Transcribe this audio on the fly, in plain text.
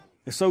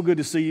It's so good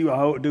to see you.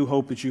 I do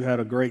hope that you had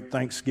a great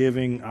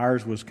Thanksgiving.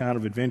 Ours was kind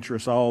of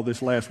adventurous all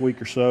this last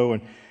week or so,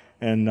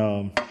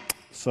 and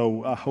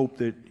so I hope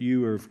that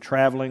you are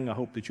traveling. I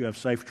hope that you have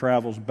safe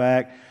travels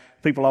back.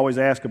 People always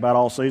ask about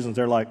all seasons.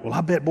 They're like, well,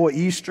 I bet, boy,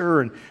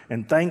 Easter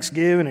and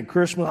Thanksgiving and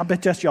Christmas, I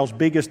bet that's y'all's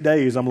biggest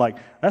days. I'm like,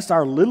 that's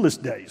our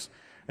littlest days.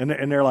 And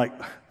they're like,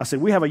 I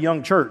said, we have a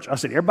young church. I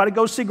said, everybody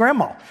go see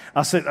Grandma.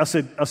 I said,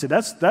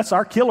 that's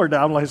our killer day.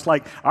 I'm like, it's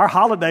like our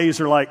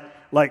holidays are like,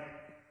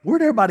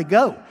 where'd everybody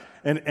go?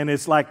 And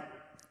it's like,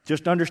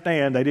 just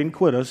understand, they didn't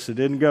quit us. It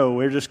didn't go.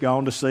 We're just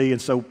gone to see.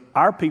 And so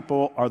our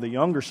people are the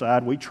younger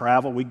side. We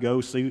travel. We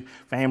go see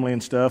family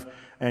and stuff.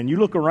 And you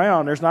look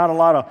around. There's not a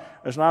lot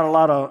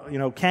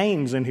of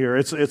Canes in here.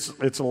 It's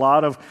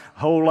a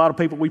whole lot of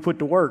people we put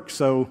to work.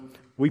 So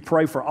we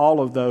pray for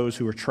all of those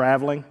who are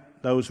traveling,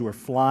 those who are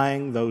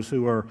flying, those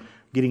who are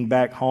getting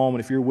back home.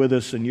 And if you're with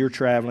us and you're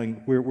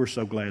traveling, we're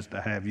so glad to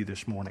have you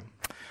this morning.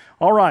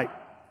 All right.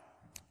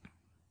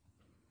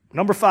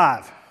 Number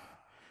 5.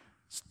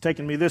 It's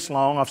taken me this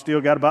long. I've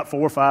still got about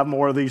 4 or 5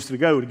 more of these to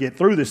go to get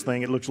through this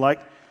thing, it looks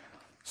like.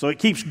 So it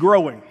keeps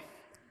growing.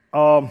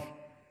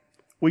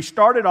 We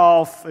started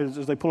off,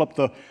 as they pull up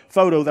the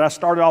photo that I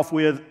started off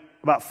with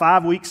about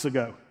 5 weeks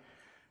ago.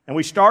 And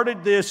we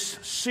started this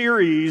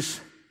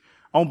series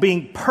on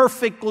being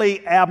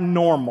perfectly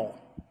abnormal.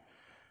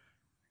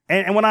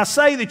 And when I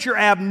say that you're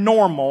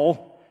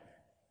abnormal,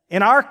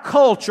 in our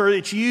culture,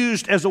 it's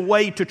used as a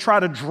way to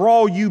try to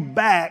draw you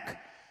back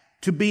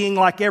to being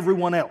like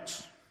everyone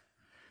else.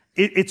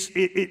 It's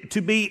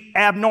to be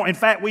abnormal. In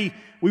fact, we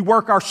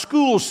work our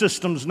school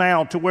systems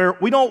now to where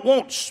we don't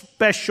want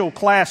special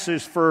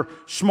classes for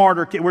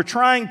smarter kids. We're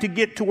trying to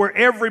get to where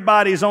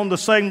everybody's on the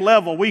same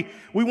level. We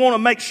want to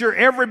make sure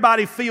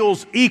everybody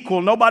feels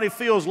equal. Nobody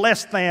feels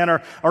less than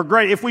or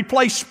great. If we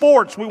play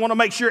sports, we want to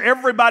make sure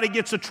everybody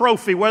gets a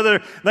trophy,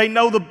 whether they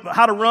know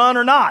how to run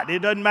or not. It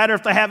doesn't matter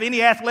if they have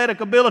any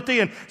athletic ability,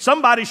 and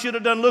somebody should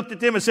have looked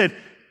at them and said,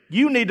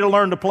 you need to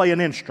learn to play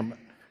an instrument.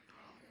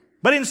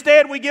 But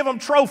instead, we give them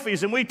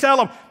trophies and we tell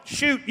them,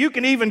 shoot, you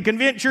can even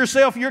convince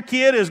yourself your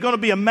kid is going to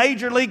be a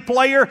major league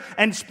player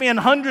and spend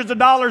hundreds of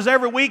dollars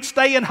every week,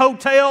 stay in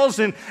hotels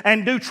and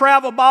do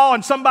travel ball,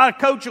 and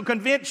coach will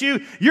convince you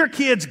your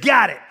kid's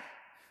got it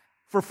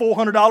for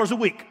 $400 a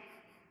week.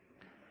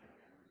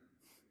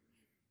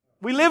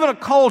 We live in a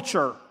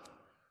culture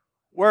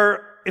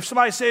where if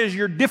somebody says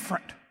you're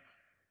different,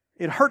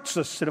 it hurts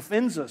us, it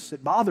offends us,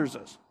 it bothers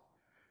us.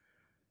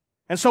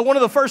 And so one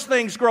of the first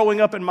things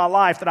growing up in my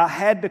life that I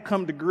had to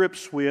come to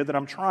grips with, that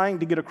I'm trying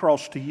to get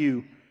across to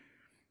you,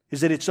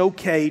 is that it's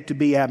okay to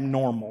be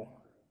abnormal.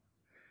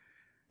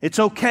 It's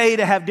okay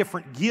to have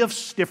different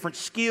gifts, different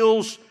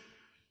skills,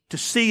 to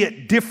see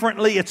it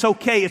differently. It's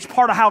okay. It's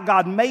part of how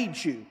God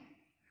made you.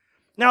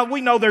 Now,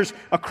 we know there's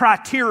a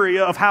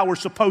criteria of how we're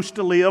supposed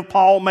to live.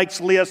 Paul makes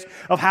lists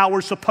of how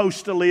we're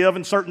supposed to live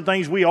and certain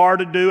things we are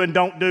to do and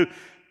don't do.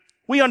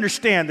 We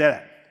understand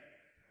that.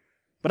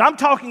 But I'm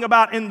talking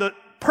about in the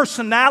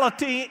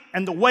personality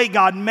and the way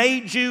God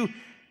made you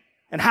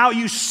and how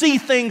you see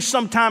things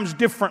sometimes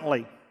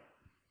differently.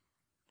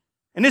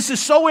 And this is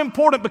so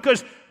important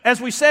because, as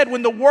we said,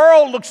 when the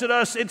world looks at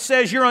us, it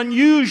says you're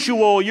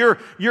unusual, you're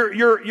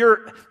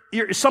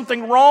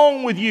something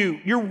wrong with you,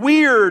 you're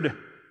weird,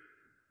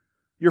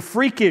 you're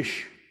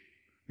freakish,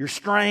 you're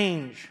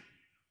strange,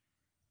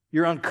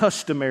 you're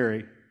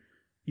uncustomary,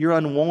 you're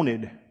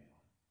unwanted.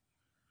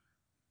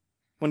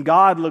 When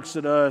God looks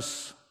at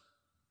us,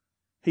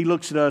 He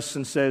looks at us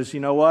and says, you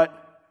know what?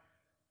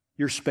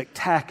 You're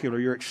spectacular,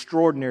 you're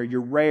extraordinary,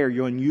 you're rare,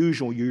 you're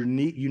unusual, you're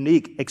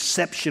unique,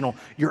 exceptional,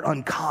 you're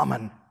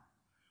uncommon.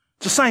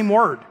 It's the same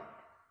word.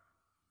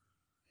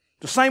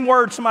 The same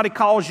word somebody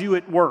calls you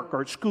at work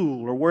or at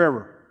school or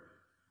wherever.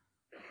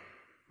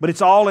 But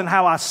it's all in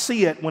how I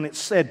see it when it's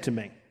said to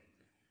me.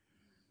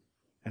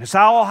 And it's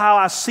all how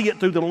I see it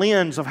through the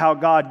lens of how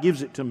God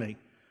gives it to me.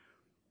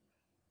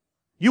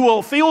 You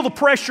will feel the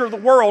pressure of the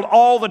world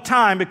all the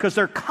time because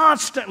they're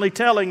constantly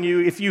telling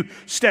you, if you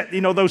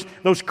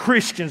those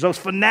Christians, those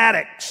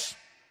fanatics,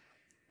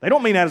 they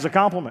don't mean that as a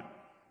compliment.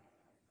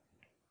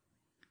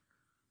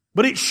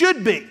 But it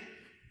should be.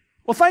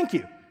 Well, thank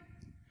you.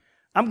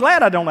 I'm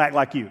glad I don't act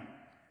like you.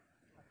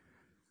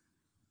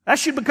 That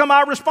should become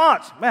our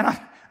response. Man,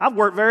 I've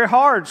worked very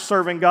hard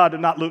serving God to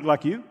not look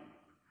like you,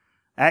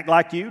 act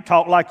like you,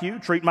 talk like you,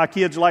 treat my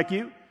kids like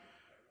you.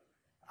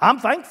 I'm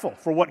thankful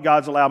for what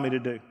God's allowed me to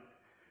do.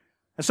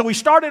 And so we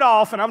started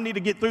off, and I need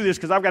to get through this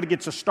because I've got to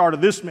get to the start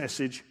of this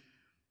message.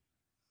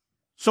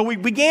 So we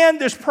began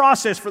this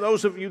process, for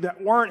those of you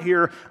that weren't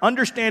here,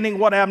 understanding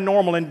what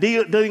abnormal and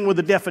dealing with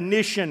the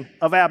definition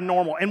of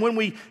abnormal. And when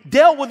we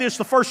dealt with this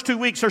the first 2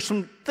 weeks, there's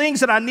some things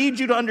that I need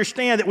you to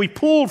understand that we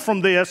pulled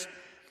from this.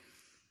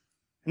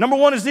 Number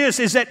one is this,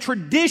 is that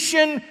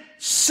tradition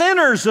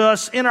centers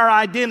us in our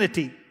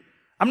identity.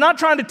 I'm not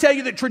trying to tell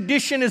you that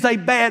tradition is a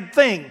bad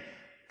thing.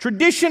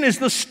 Tradition is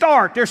the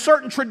start. There are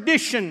certain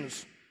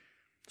traditions,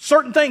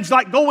 Certain things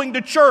like going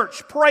to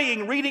church,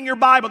 praying, reading your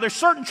Bible. There's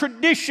certain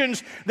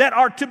traditions that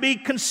are to be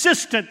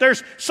consistent.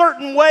 There's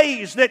certain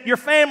ways that your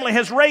family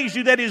has raised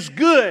you that is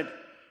good.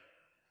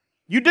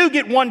 You do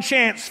get one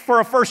chance for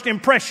a first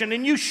impression,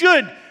 and you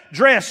should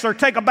dress or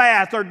take a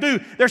bath or do.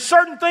 There's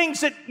certain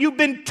things that you've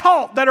been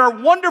taught that are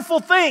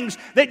wonderful things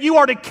that you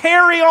are to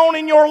carry on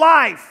in your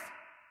life.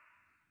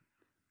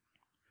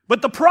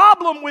 But the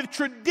problem with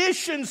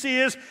traditions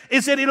is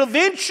that it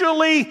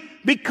eventually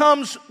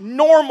becomes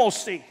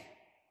normalcy.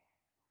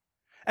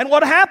 And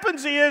what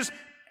happens is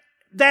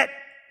that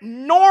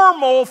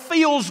normal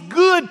feels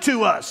good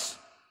to us.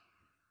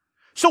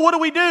 So what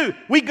do?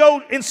 We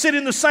go and sit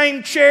in the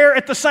same chair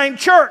at the same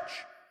church.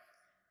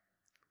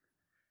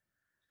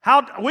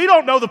 We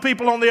don't know the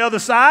people on the other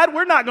side.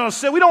 We're not going to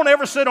sit. We don't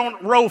ever sit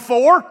on row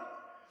 4.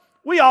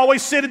 We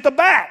always sit at the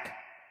back.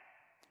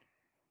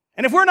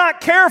 And if we're not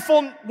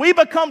careful, we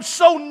become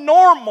so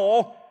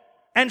normal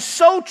and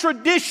so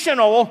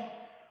traditional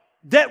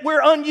that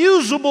we're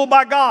unusable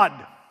by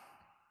God.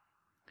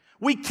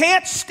 We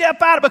can't step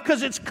out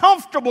because it's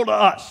comfortable to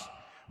us.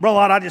 Brother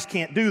Lott, I just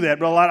can't do that.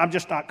 Brother Lott, I'm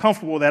just not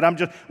comfortable with that.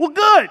 Well,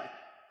 good.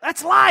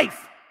 That's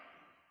life.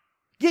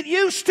 Get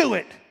used to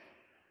it.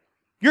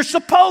 You're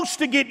supposed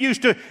to get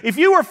used to it. If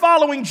you were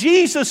following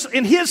Jesus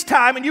in His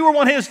time and you were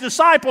one of His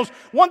disciples,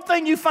 one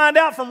thing you find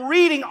out from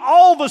reading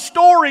all the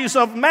stories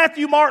of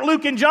Matthew, Mark,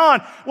 Luke, and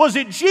John was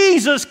that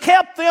Jesus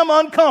kept them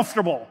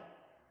uncomfortable.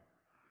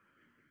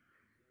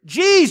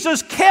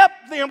 Jesus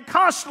kept them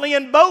constantly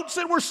in boats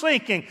that were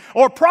sinking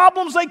or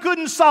problems they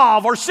couldn't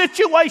solve or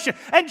situations.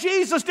 And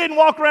Jesus didn't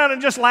walk around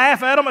and just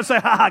laugh at them and say,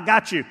 I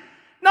got you.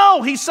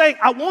 No, He's saying,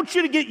 I want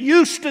you to get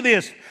used to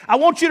this. I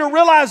want you to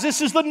realize this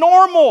is the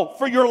normal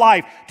for your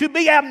life. To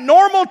be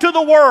abnormal to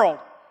the world.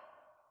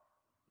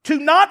 To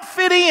not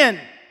fit in.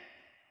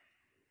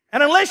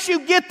 And unless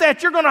you get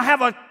that, you're going to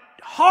have a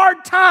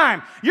hard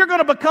time. You're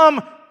going to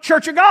become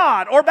Church of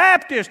God or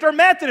Baptist or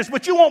Methodist,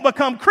 but you won't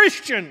become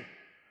Christian.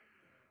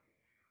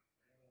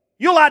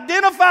 You'll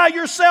identify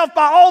yourself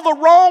by all the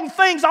wrong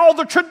things, all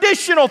the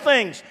traditional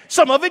things.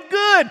 Some of it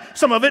good,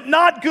 some of it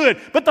not good.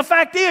 But the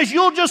fact is,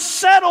 you'll just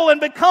settle and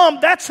become,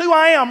 that's who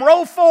I am,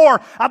 row 4.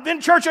 I've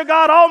been Church of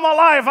God all my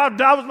life. I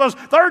was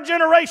third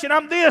generation.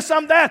 I'm this,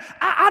 I'm that.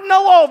 I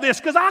know all this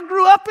because I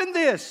grew up in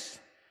this.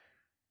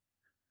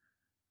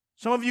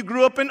 Some of you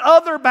grew up in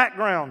other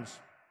backgrounds.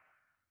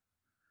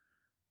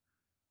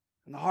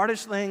 And the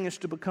hardest thing is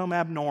to become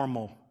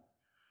abnormal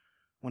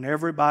when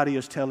everybody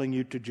is telling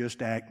you to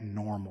just act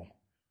normal.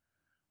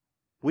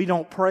 We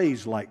don't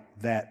praise like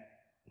that.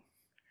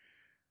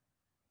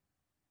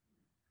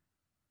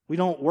 We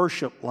don't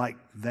worship like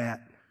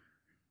that.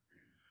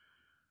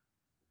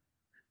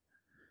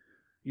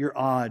 You're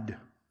odd.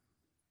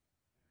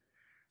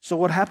 So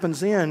what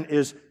happens then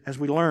is, as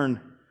we learn,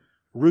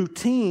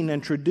 routine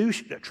and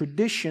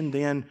tradition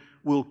then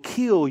will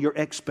kill your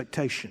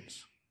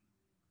expectations.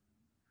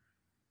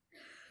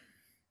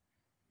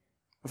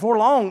 Before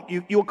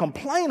long, you'll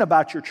complain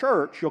about your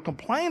church, you'll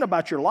complain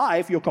about your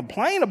life, you'll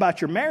complain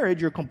about your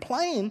marriage, you'll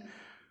complain,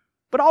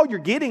 but all you're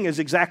getting is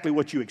exactly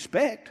what you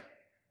expect.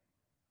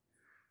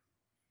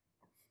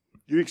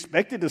 You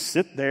expected to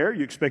sit there,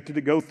 you expected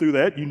to go through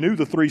that, you knew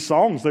the 3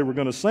 songs they were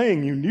going to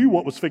sing, you knew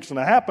what was fixing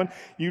to happen,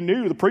 you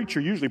knew the preacher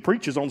usually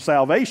preaches on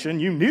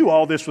salvation, you knew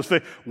all this was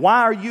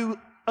Why are you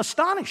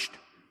astonished?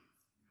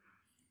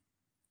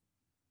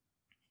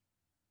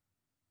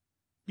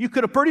 You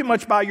could have pretty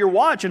much by your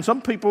watch, and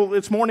some people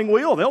this morning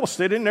will. They'll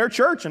sit in their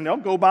church and they'll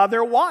go by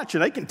their watch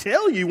and they can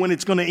tell you when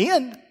it's going to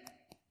end.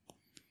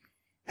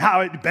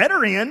 How it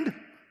better end.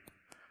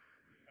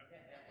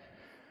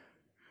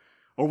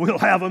 Or we'll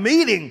have a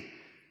meeting.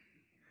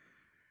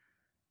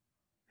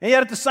 And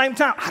yet at the same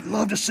time, I'd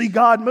love to see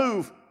God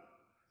move.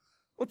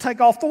 We'll take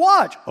off the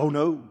watch. Oh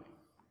no.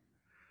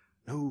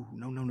 No,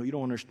 you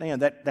don't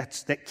understand.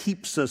 That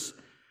keeps us.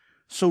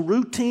 So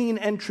routine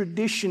and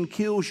tradition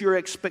kills your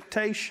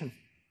expectation.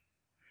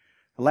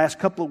 The last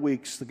couple of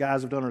weeks, the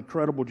guys have done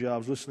incredible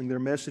jobs listening to their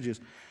messages.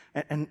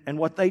 And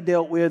what they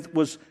dealt with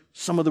was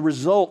some of the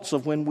results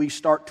of when we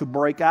start to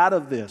break out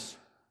of this.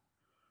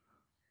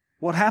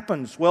 What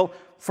happens? Well,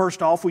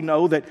 first off, we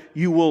know that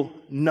you will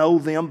know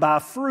them by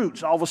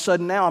fruits. All of a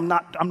sudden now, I'm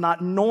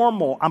not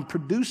normal. I'm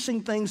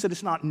producing things that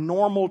is not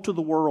normal to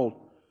the world.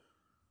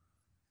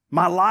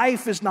 My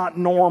life is not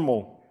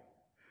normal.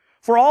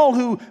 For all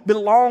who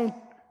belong,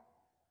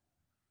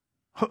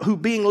 who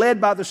being led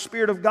by the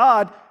Spirit of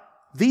God,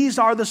 these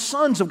are the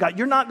sons of God.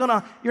 You're not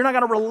gonna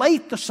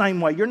relate the same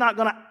way. You're not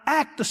gonna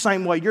act the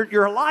same way.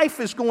 Your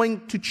life is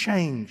going to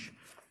change.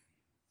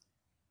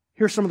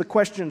 Here's some of the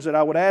questions that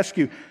I would ask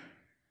you.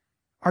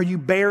 Are you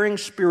bearing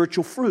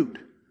spiritual fruit?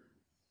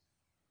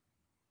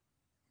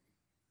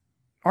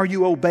 Are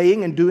you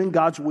obeying and doing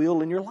God's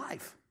will in your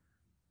life?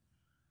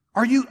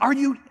 Are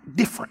you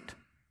different?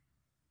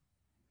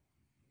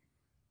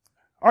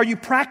 Are you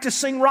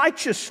practicing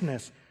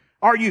righteousness?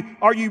 Are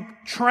you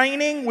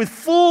training with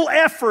full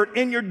effort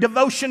in your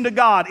devotion to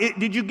God?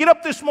 Did you get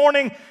up this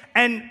morning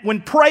and when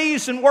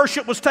praise and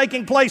worship was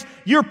taking place,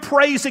 you're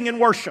praising and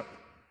worship?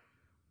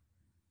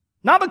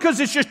 Not because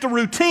it's just a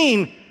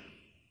routine,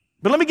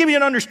 but let me give you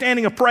an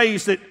understanding of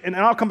praise that, and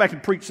I'll come back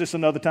and preach this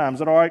another time. Is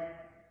that all right?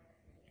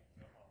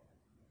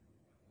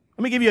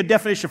 Let me give you a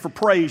definition for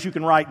praise you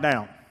can write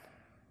down.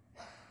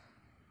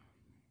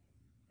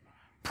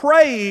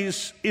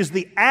 Praise is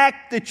the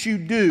act that you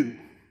do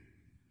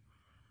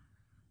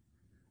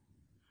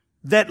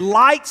that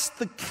lights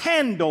the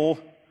candle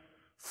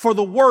for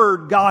the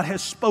word God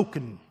has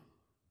spoken.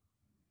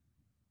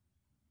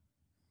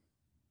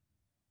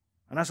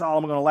 And that's all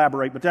I'm going to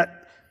elaborate, but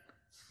that,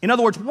 in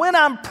other words, when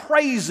I'm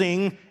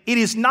praising, it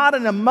is not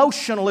an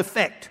emotional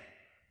effect.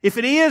 If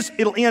it is,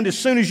 it'll end as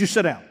soon as you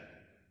sit down.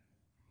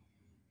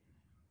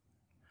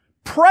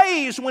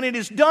 Praise, when it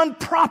is done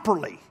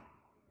properly,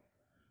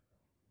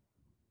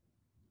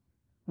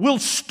 will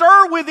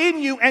stir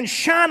within you and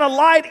shine a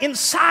light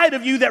inside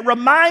of you that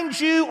reminds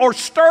you or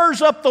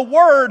stirs up the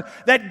word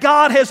that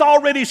God has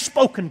already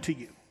spoken to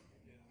you.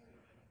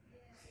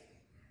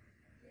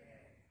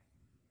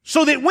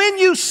 So that when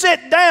you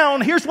sit down,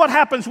 here's what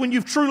happens when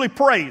you've truly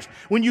praised.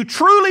 When you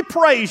truly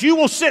praise, you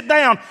will sit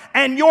down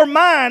and your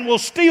mind will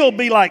still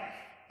be like,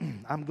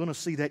 I'm going to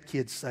see that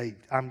kid saved.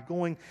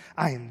 We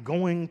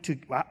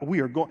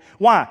are going.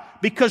 Why?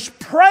 Because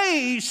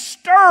praise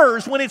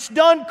stirs, when it's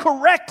done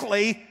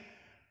correctly,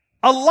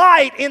 a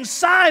light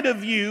inside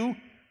of you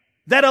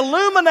that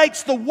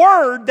illuminates the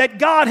word that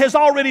God has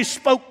already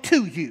spoke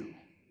to you.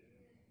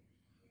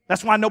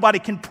 That's why nobody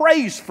can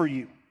praise for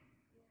you.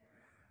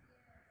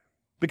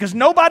 Because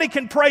nobody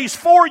can praise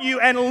for you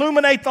and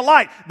illuminate the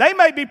light. They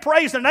may be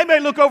praising, and they may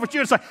look over at you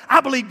and say,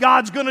 I believe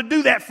God's going to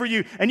do that for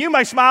you. And you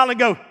may smile and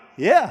go,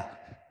 yeah.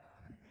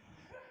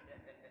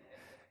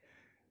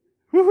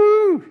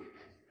 Woohoo!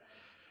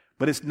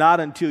 But it's not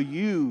until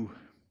you.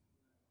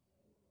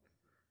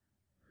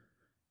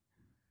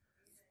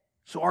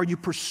 So are you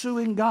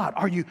pursuing God?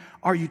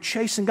 Are you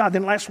chasing God?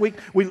 Then last week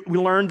we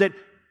learned that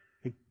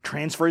it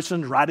transfers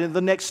right into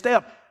the next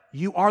step.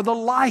 You are the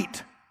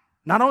light.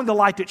 Not only the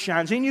light that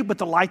shines in you, but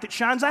the light that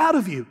shines out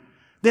of you.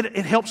 That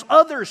it helps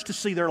others to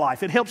see their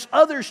life. It helps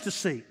others to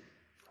see.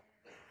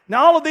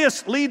 Now all of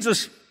this leads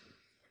us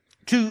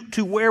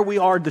to where we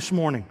are this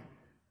morning.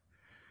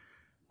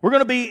 We're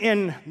going to be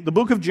in the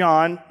book of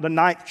John, the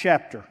 9th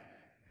chapter. And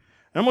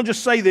I'm going to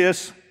just say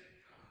this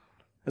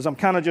as I'm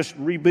kind of just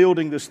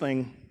rebuilding this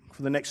thing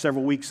for the next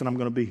several weeks, and I'm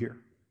going to be here.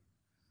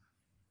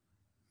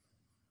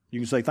 You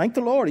can say, thank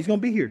the Lord, He's going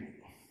to be here.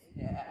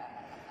 Yeah.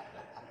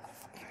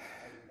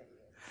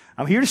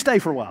 I'm here to stay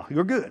for a while.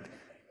 You're good.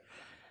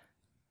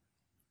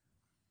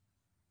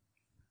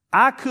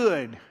 I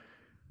could,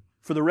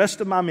 for the rest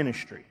of my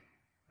ministry,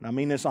 and I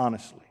mean this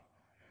honestly,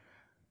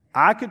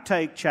 I could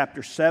take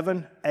chapter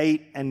 7,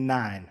 8, and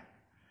 9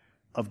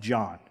 of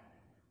John,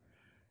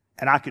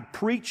 and I could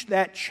preach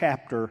that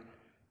chapter,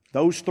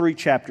 those 3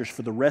 chapters,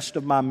 for the rest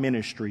of my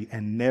ministry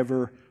and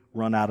never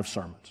run out of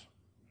sermons.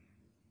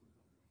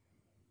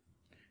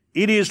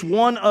 It is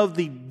one of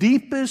the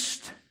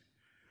deepest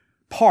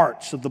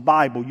parts of the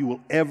Bible you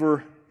will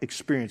ever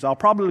experience. I'll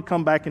probably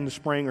come back in the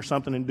spring or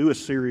something and do a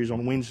series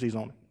on Wednesdays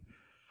on it.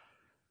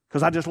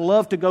 Because I just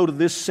love to go to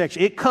this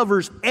section. It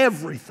covers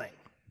everything.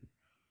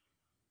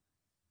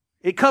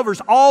 It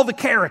covers all the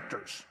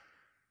characters.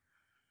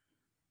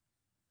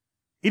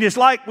 It is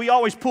like we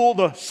always pull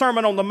the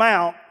Sermon on the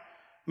Mount,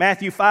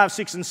 Matthew 5,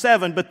 6, and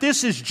 7, but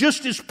this is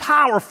just as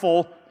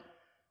powerful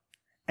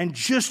and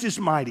just as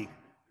mighty.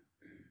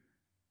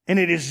 And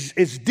it is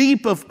as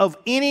deep of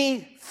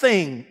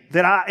anything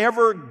that I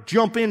ever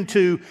jump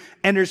into,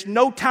 and there's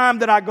no time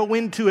that I go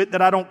into it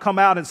that I don't come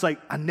out and say,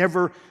 I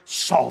never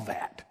saw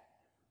that.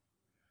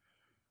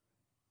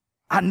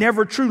 I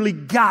never truly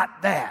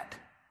got that.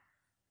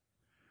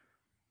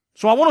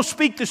 So I want to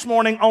speak this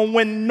morning on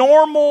when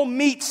normal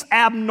meets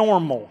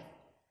abnormal.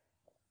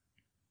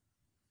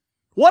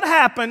 What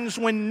happens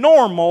when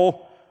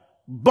normal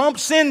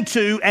bumps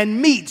into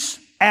and meets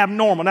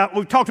abnormal? Now,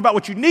 we've talked about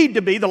what you need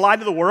to be, the light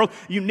of the world.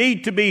 You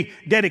need to be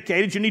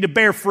dedicated. You need to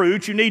bear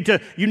fruit. You need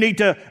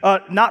to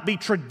not be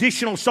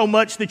traditional so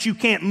much that you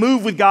can't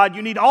move with God.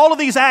 You need all of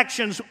these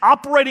actions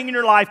operating in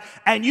your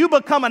life, and you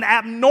become an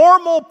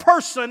abnormal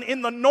person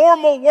in the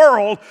normal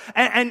world,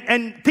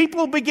 and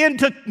people begin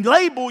to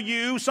label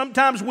you,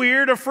 sometimes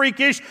weird or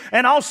freakish,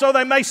 and also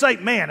they may say,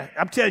 man,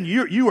 I'm telling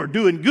you, you are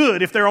doing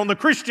good if they're on the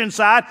Christian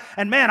side,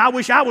 and man, I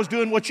wish I was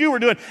doing what you were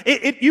doing.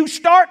 You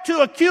start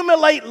to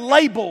accumulate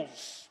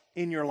labels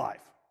in your life.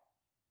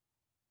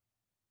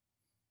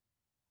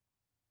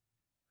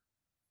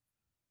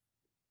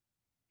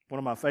 One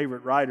of my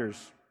favorite writers,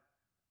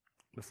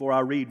 before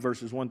I read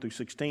verses 1 through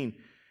 16,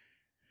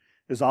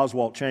 is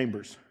Oswald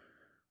Chambers.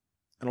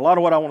 And a lot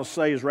of what I want to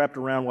say is wrapped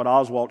around what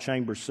Oswald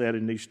Chambers said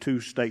in these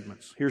 2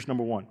 statements. Here's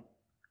number 1.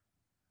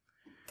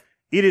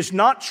 It is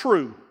not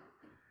true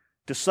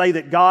to say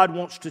that God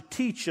wants to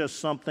teach us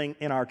something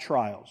in our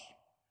trials.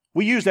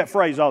 We use that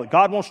phrase all the time.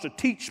 God wants to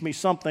teach me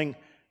something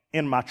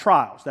in my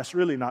trials. That's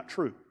really not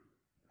true.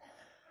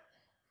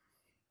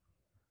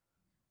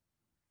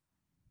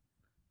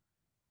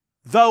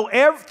 Though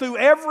through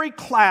every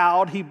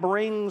cloud He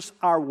brings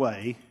our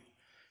way,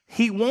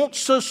 He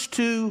wants us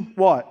to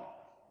what?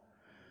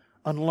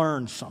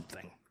 Unlearn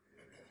something.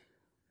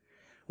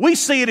 We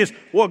see it as,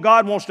 well,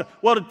 God wants to,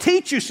 well, to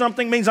teach you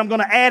something means I'm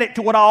going to add it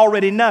to what I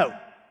already know.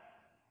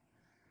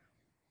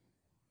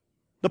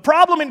 The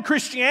problem in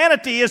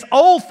Christianity is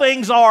old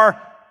things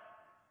are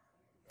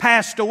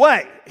passed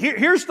away.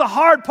 Here's the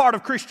hard part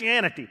of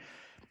Christianity.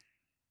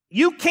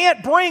 You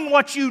can't bring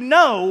what you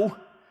know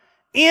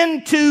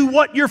into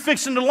what you're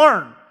fixing to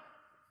learn.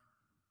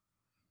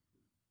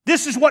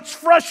 This is what's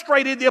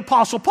frustrated the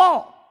Apostle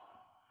Paul.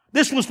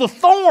 This was the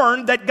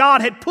thorn that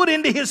God had put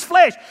into his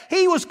flesh.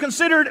 He was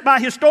considered by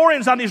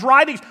historians on his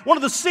writings one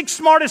of the 6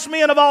 smartest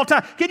men of all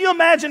time. Can you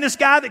imagine this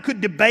guy that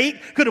could debate,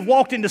 could have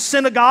walked into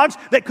synagogues,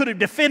 that could have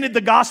defended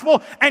the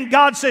gospel, and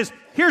God says,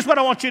 here's what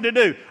I want you to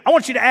do. I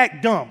want you to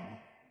act dumb.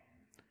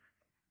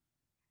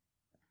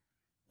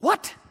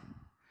 What?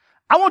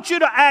 I want you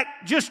to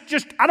act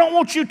I don't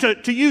want you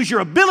to use your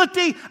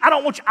ability. I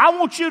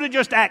want you to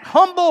just act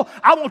humble.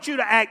 I want you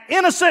to act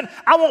innocent.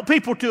 I want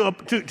people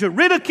to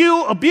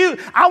ridicule,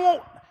 abuse.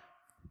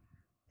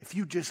 If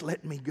you just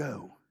let me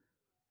go,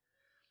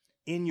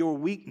 in your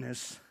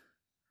weakness,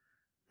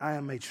 I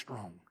am made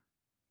strong.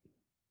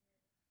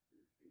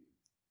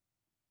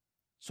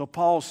 So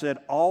Paul said,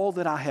 all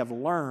that I have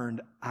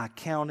learned, I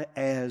count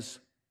as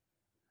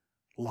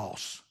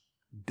loss,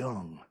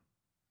 dung,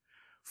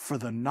 for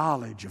the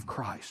knowledge of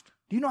Christ.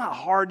 Do you know how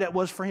hard that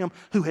was for him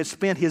who has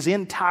spent his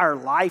entire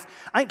life?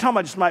 I ain't talking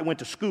about just somebody who went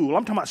to school.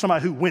 I'm talking about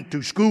somebody who went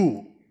to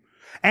school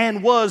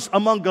and was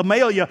among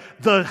Gamaliel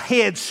the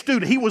head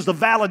student. He was the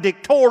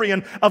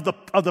valedictorian of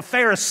the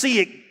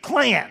Pharisaic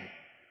clan.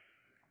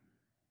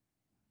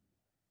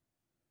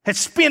 Had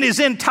spent his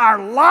entire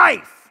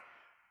life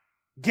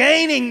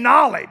gaining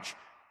knowledge.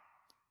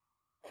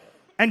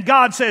 And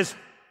God says,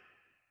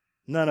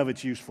 none of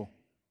it's useful.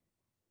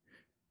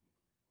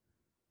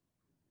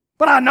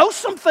 But I know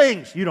some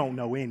things. You don't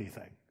know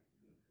anything.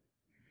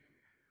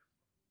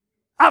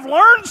 I've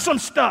learned some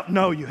stuff.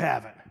 No, you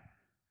haven't.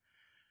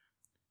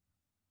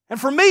 And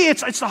for me,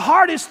 it's the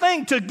hardest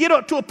thing to get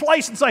up to a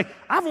place and say,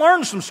 I've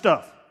learned some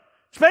stuff.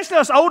 Especially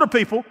us older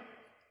people.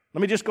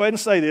 Let me just go ahead and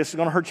say this. It's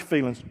going to hurt your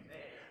feelings.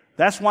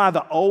 That's why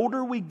the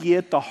older we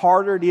get, the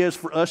harder it is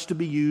for us to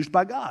be used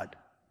by God.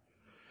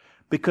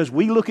 Because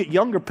we look at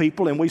younger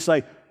people and we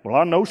say, well,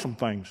 I know some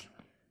things.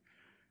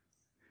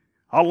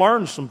 I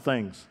learned some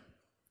things.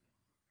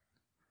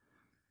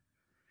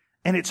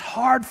 And it's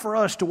hard for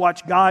us to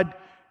watch God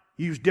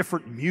use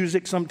different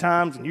music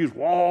sometimes and use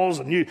walls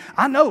and use...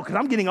 I know, because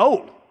I'm getting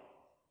old.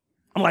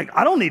 I'm like,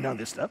 I don't need none of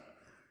this stuff.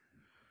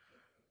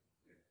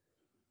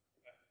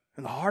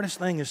 And the hardest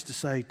thing is to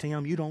say,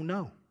 Tim, you don't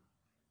know.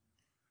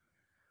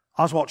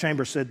 Oswald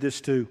Chambers said this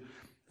too,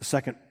 the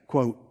second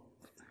quote.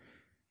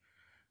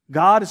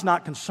 God is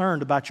not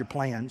concerned about your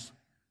plans.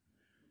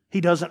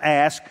 He doesn't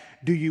ask,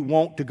 do you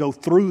want to go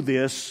through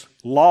this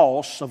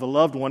loss of a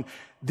loved one,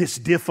 this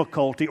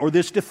difficulty or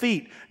this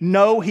defeat?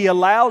 No, He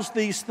allows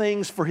these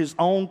things for His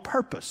own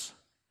purpose.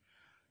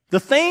 The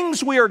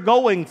things we are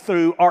going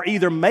through are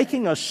either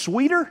making us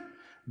sweeter,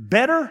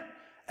 better,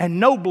 and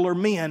nobler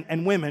men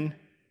and women,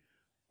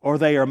 or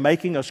they are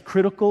making us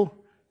critical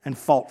and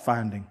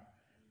fault-finding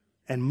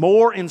and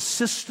more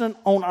insistent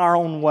on our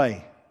own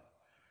way.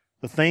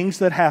 The things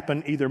that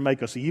happen either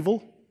make us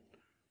evil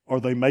or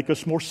they make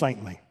us more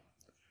saintly,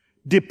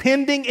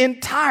 depending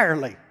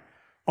entirely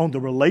on the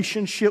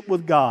relationship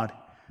with God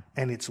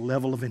and its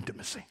level of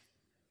intimacy.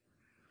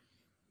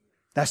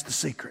 That's the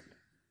secret.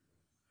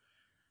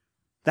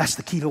 That's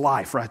the key to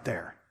life right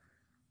there.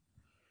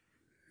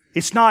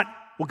 It's not,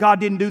 well, God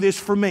didn't do this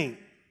for me.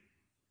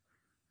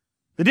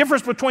 The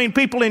difference between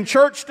people in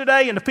church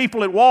today and the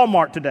people at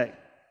Walmart today,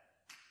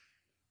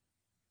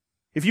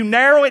 if you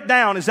narrow it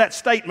down, is that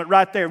statement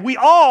right there. We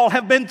all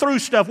have been through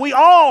stuff. We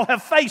all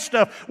have faced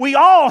stuff. We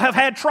all have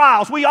had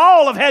trials. We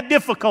all have had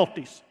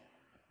difficulties.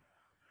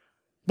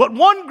 But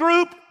one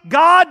group,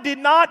 God did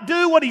not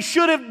do what He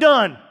should have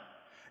done.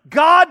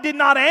 God did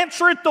not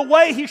answer it the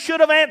way He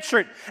should have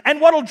answered it. And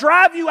what will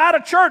drive you out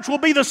of church will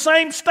be the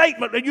same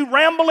statement that you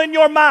ramble in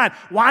your mind.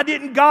 Why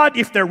didn't God,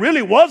 if there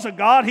really was a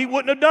God, He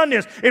wouldn't have done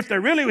this.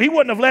 He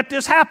wouldn't have let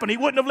this happen. He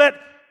wouldn't have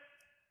let...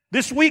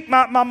 This week,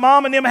 my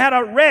mom and them had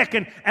a wreck,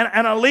 and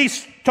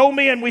Elise told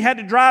me, and we had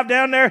to drive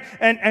down there,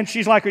 and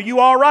she's like, are you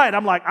all right?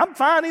 I'm like, I'm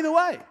fine either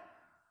way.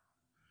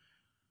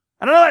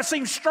 And I know that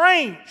seems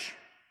strange.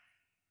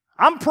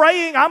 I'm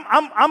praying,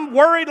 I'm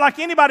worried like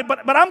anybody,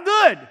 but I'm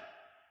good.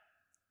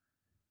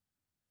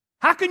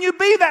 How can you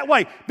be that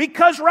way?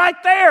 Because right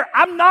there,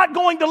 I'm not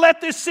going to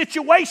let this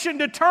situation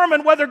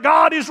determine whether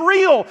God is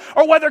real,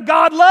 or whether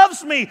God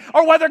loves me,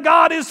 or whether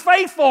God is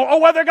faithful,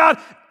 or whether God...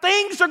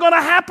 Things are going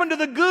to happen to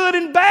the good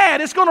and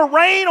bad. It's going to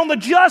rain on the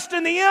just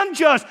and the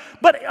unjust.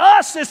 But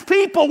us as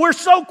people, we're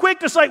so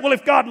quick to say, well,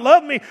 if God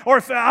loved me, or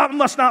if I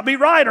must not be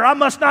right, or I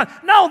must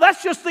not. No,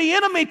 that's just the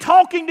enemy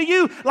talking to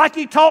you like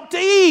he talked to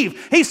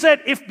Eve. He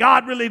said, if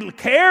God really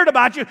cared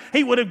about you,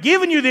 He would have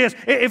given you this.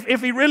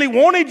 If He really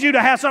wanted you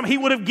to have something, He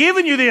would have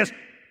given you this.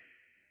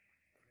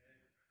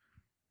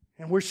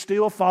 And we're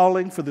still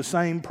falling for the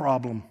same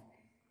problem.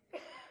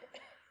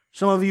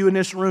 Some of you in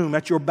this room,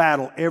 that's your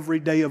battle every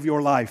day of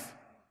your life.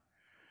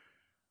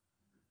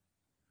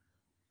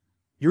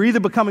 You're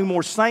either becoming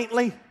more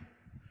saintly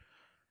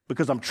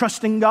because I'm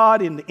trusting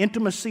God in the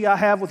intimacy I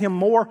have with Him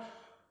more,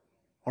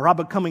 or I'm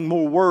becoming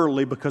more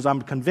worldly because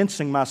I'm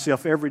convincing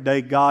myself every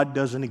day God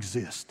doesn't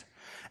exist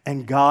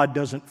and God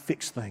doesn't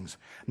fix things.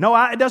 No,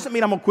 it doesn't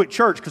mean I'm going to quit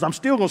church, because I'm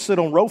still going to sit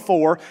on row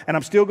 4 and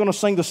I'm still going to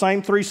sing the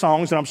same 3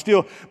 songs, and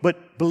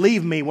but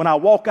believe me, when I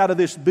walk out of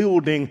this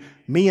building,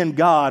 me and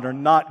God are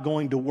not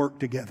going to work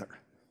together.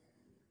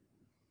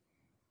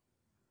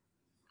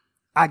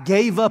 I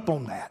gave up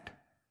on that.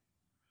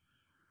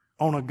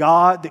 On a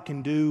God that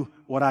can do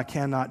what I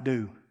cannot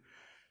do.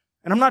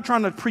 And I'm not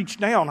trying to preach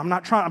down.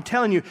 I'm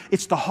telling you,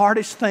 it's the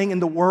hardest thing in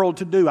the world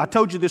to do. I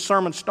told you this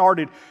sermon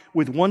started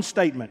with one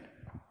statement.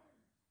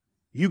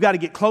 You got to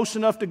get close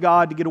enough to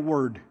God to get a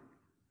word.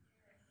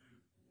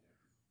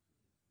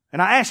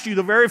 And I asked you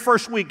the very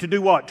first week to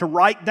do what? To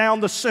write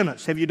down the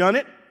sentence. Have you done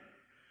it?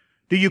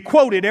 Do you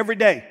quote it every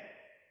day?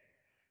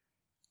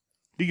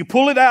 Do you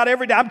pull it out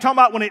every day? I'm talking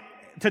about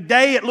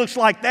today it looks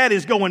like that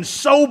is going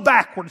so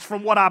backwards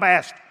from what I've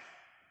asked.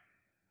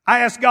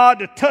 I asked God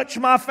to touch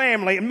my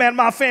family. And man,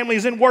 my family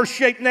is in worse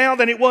shape now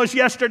than it was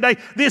yesterday.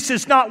 This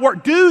is not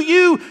work. Do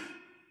you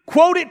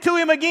quote it to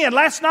Him again?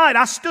 Last night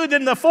I stood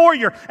in the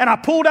foyer and I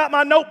pulled out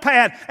my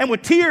notepad, and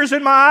with tears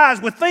in my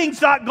eyes, with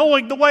things not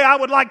going the way I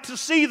would like to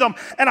see them,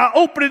 and I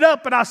opened it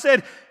up and I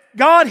said,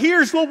 God,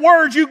 here's the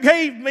words you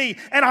gave me.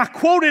 And I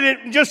quoted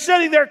it, just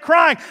sitting there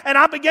crying. And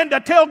I began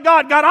to tell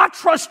God, I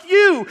trust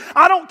you.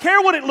 I don't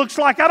care what it looks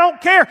like. I don't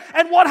care.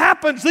 And what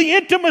happens? The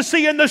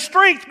intimacy and the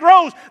strength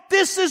grows.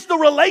 This is the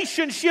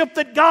relationship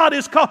that God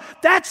is called.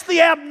 That's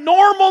the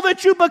abnormal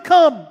that you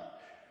become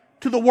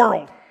to the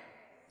world.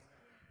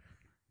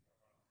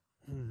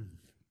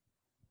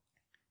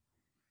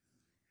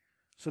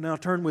 So now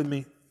turn with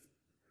me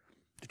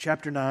to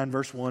chapter 9,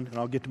 verse 1, and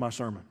I'll get to my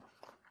sermon.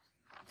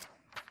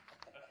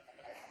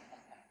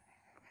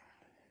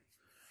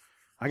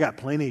 I got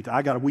plenty.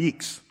 I got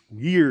weeks,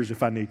 years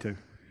if I need to.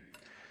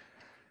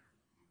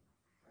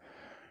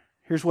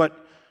 Here's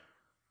what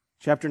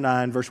chapter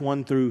 9, verse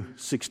 1 through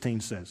 16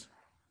 says.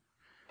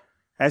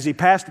 As he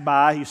passed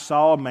by, he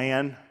saw a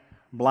man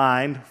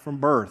blind from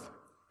birth.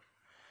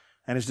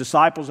 And his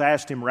disciples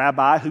asked him,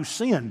 Rabbi, who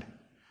sinned,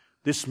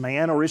 this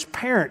man or his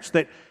parents,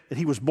 that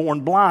he was born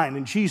blind?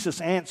 And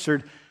Jesus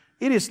answered,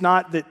 it is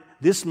not that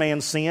this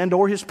man sinned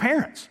or his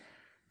parents,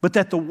 but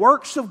that the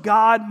works of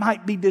God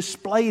might be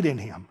displayed in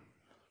him.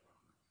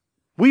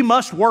 We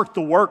must work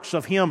the works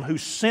of Him who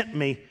sent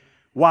me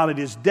while it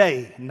is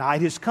day.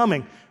 Night is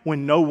coming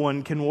when no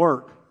one can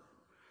work.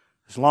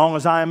 As long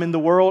as I am in the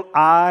world,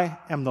 I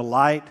am the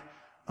light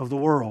of the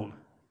world.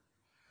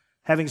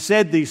 Having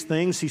said these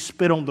things, He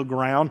spit on the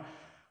ground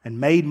and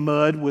made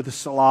mud with the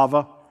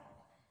saliva,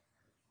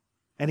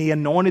 and He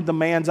anointed the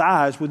man's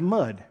eyes with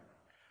mud.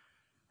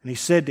 And He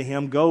said to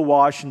him, go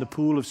wash in the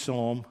pool of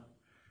Siloam,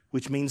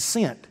 which means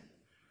sent.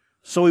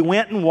 So he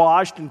went and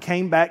washed and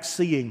came back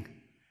seeing.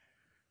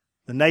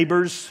 The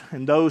neighbors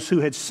and those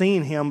who had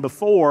seen him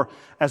before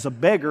as a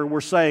beggar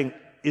were saying,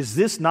 is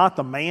this not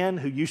the man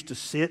who used to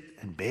sit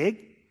and beg?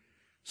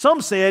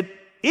 Some said,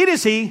 it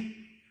is he.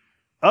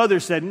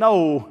 Others said,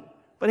 no,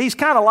 but he's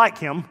kind of like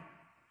him.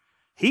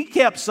 He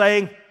kept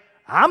saying,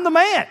 I'm the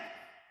man.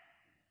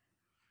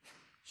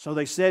 So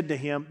they said to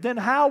him, then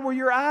how were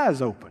your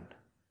eyes opened?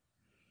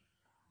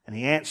 And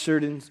he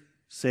answered and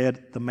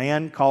said, the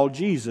man called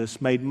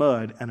Jesus made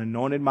mud and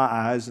anointed my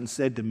eyes and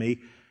said to me,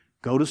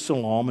 go to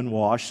Siloam and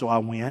wash. So I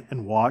went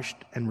and washed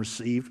and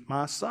received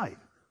my sight.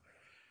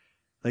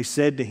 They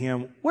said to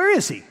him, where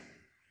is he?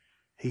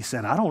 He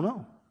said, I don't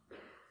know.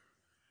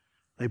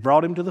 They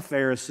brought him to the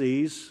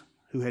Pharisees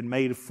the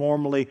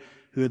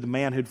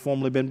man who had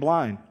formerly been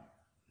blind.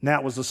 Now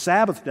it was the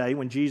Sabbath day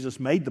when Jesus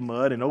made the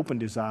mud and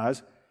opened his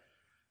eyes.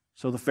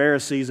 So the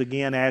Pharisees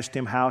again asked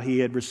him how he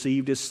had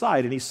received his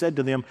sight. And he said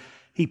to them,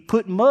 he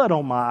put mud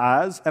on my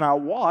eyes and I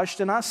washed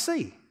and I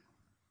see.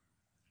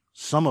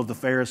 Some of the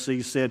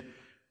Pharisees said,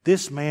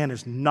 this man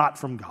is not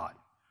from God,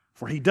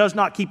 for he does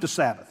not keep the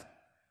Sabbath.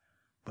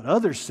 But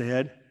others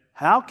said,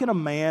 how can a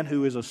man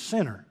who is a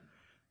sinner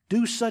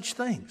do such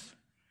things?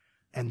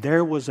 And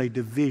there was a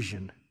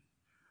division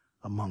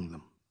among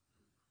them.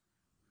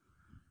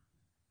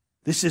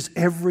 This is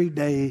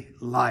everyday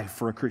life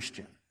for a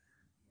Christian.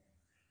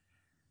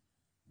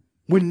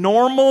 When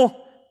normal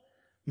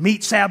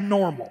meets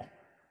abnormal.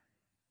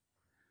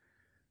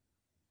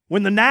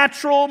 When the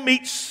natural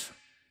meets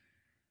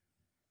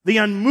the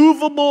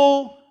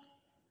unmovable,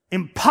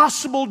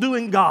 impossible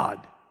doing God.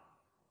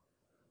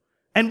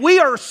 And we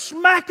are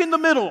smack in the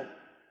middle.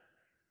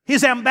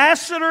 His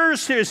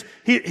ambassadors,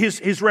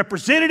 his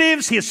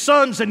representatives, His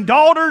sons and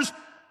daughters,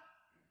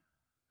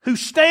 who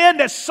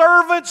stand as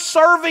servants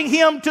serving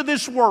Him to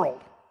this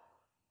world.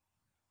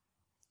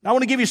 Now I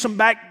want to give you some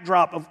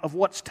backdrop of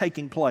what's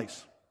taking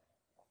place.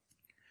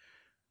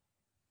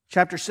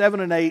 Chapter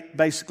 7 and 8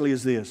 basically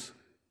is this.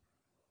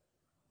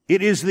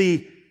 It is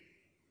the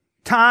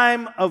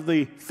time of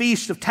the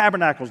Feast of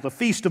Tabernacles, the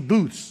Feast of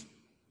Booths.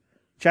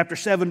 Chapter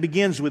 7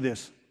 begins with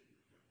this.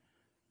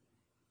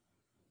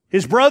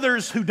 His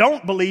brothers who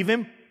don't believe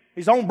him,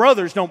 his own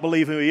brothers don't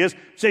believe who he is,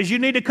 says, you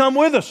need to come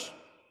with us.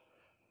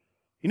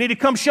 You need to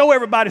come show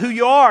everybody who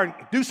you are and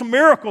do some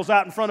miracles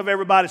out in front of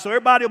everybody so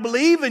everybody will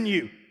believe in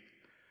you.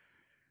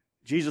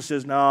 Jesus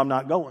says, no, I'm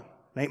not going.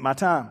 It ain't my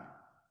time.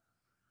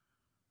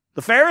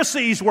 The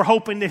Pharisees were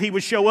hoping that he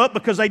would show up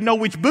because they know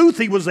which booth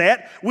he was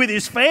at with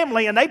his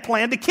family, and they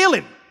planned to kill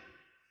him.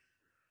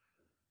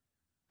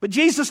 But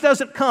Jesus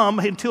doesn't come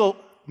until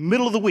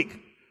middle of the week.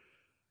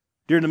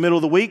 During the middle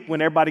of the week,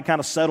 when everybody kind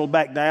of settled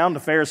back down, the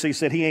Pharisees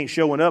said he ain't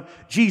showing up.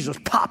 Jesus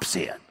pops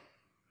in.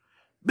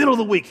 Middle of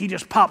the week, he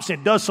just pops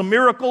in, does some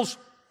miracles,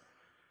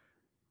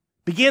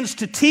 begins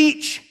to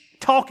teach,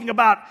 talking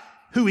about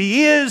who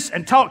he is,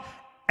 and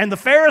the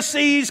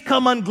Pharisees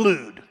come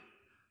unglued.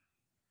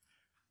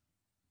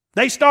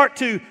 They start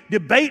to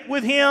debate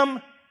with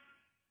him.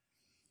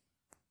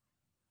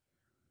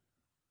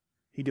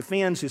 He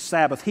defends his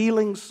Sabbath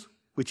healings,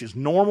 which is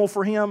normal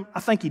for him. I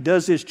think he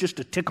does this just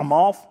to tick them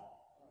off.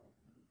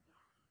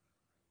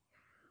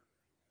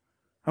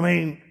 I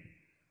mean,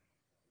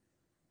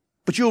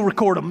 but you'll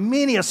record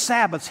many a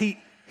Sabbaths he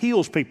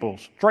heals people,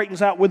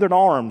 straightens out withered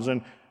arms,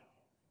 and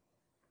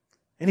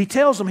he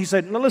tells them, he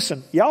said, now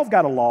listen, y'all have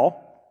got a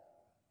law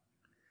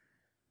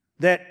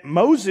that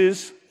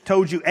Moses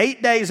told you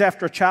 8 days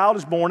after a child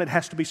is born, it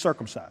has to be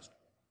circumcised.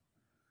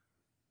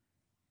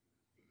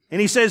 And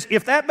he says,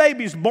 if that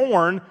baby's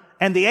born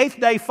and the 8th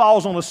day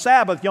falls on a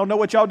Sabbath, y'all know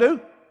what y'all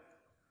do?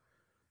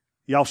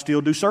 Y'all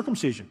still do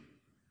circumcision.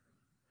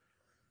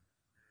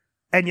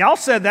 And y'all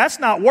said that's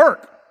not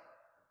work.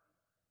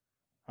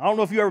 I don't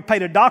know if you ever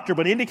paid a doctor,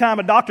 but anytime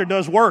a doctor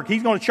does work,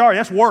 he's going to charge.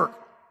 That's work.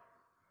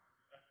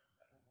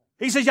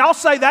 He says, y'all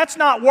say that's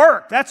not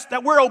work.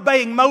 That we're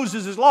obeying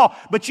Moses' law.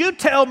 But you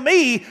tell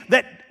me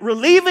that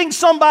relieving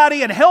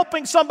somebody and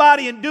helping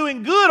somebody and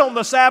doing good on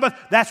the Sabbath,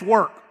 that's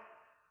work.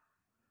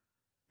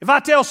 If I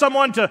tell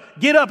someone to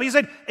get up,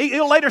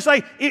 he'll later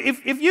say,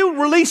 if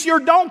you release your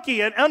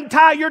donkey and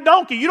untie your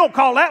donkey, you don't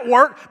call that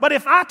work. But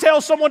if I tell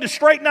someone to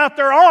straighten out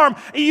their arm,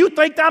 you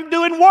think I'm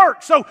doing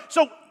work. So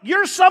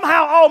you're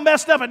somehow all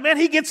messed up. And man,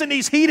 he gets in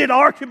these heated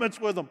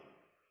arguments with them.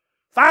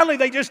 Finally,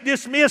 they just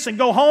dismiss and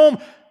go home.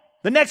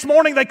 The next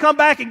morning they come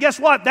back, and guess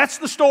what? That's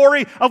the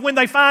story of when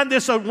they find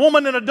this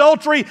woman in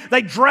adultery.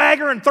 They drag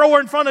her and throw her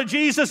in front of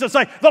Jesus and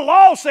say, the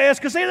law says,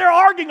 because they're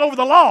arguing over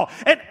the law.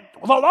 And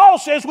the law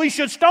says we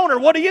should stone her.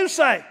 What do you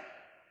say?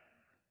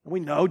 And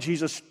we know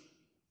Jesus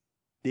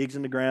digs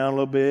in the ground a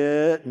little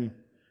bit and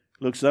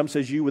looks up and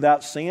says, you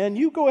without sin,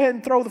 you go ahead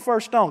and throw the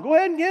first stone. Go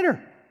ahead and get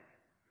her.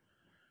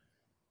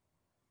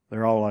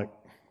 They're all like,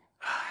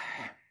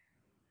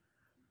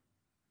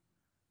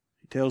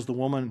 he tells the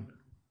woman,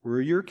 where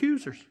are your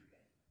accusers?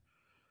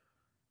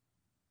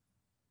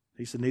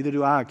 He said, neither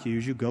do I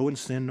accuse you. Go and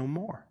sin no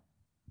more.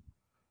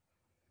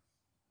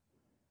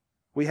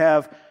 We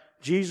have,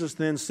 Jesus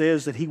then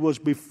says that he was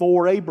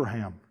before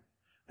Abraham.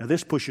 Now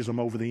this pushes him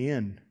over the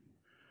end.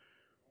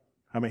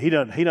 I mean, he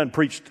done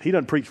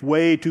preached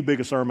way too big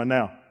a sermon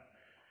now.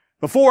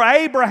 Before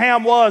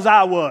Abraham was,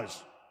 I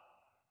was.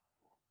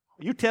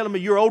 You telling me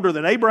you're older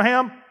than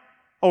Abraham?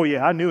 Oh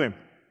yeah, I knew him.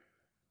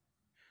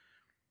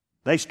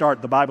 They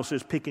start, the Bible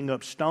says, picking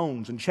up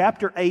stones. And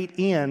chapter 8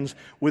 ends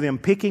with them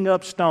picking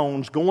up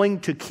stones,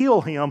 going to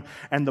kill him.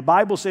 And the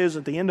Bible says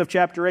at the end of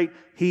chapter 8,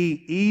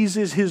 he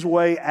eases his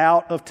way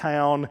out of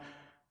town.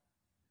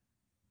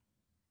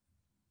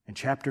 And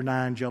chapter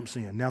 9 jumps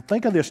in. Now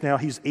think of this now.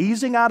 He's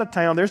easing out of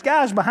town. There's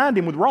guys behind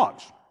him with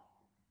rocks.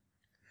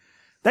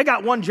 They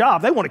got one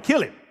job. They want to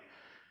kill him.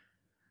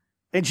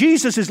 And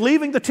Jesus is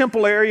leaving the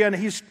temple area, and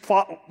his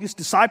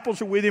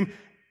disciples are with him.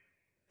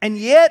 And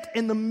yet,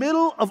 in the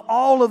middle of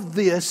all of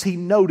this, he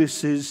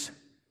notices,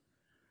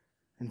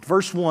 and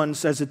verse 1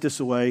 says it this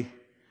way,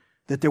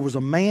 that there was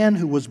a man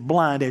who was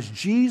blind. As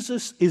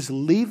Jesus is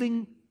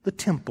leaving the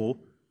temple,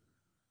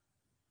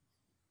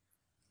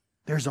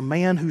 there's a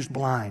man who's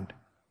blind.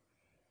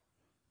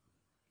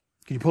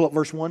 Can you pull up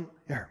verse 1?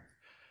 Here.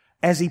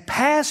 As he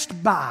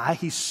passed by,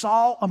 he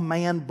saw a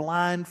man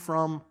blind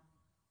from...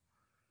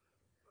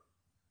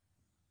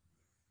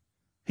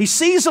 He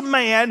sees a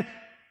man...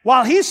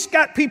 While he's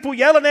got people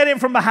yelling at him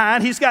from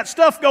behind, he's got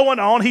stuff going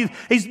on,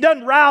 he's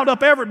done riled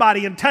up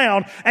everybody in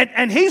town,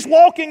 and he's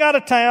walking out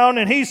of town,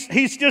 and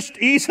he's just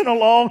easing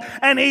along,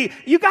 and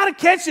you got to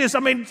catch this. I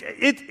mean,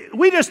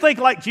 we just think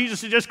like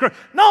Jesus is just crazy.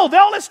 No,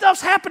 all this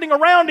stuff's happening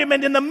around him,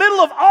 and in the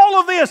middle of all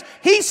of this,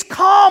 he's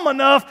calm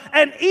enough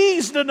and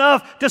eased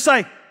enough to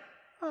say,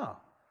 oh.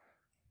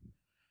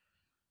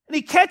 And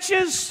he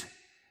catches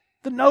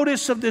the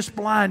notice of this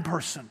blind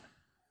person.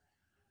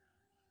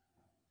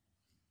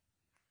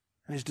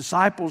 And his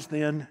disciples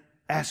then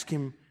ask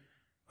him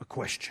a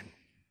question.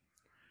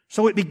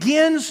 So it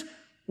begins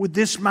with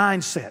this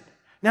mindset.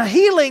 Now,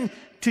 healing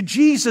to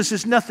Jesus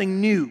is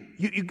nothing new.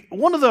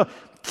 One of the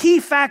key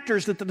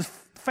factors that the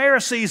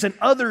Pharisees and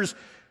others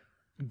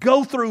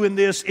go through in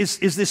this is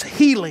this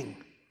healing.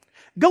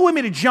 Go with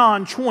me to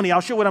John 20. I'll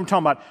show you what I'm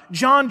talking about.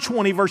 John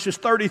 20, verses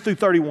 30 through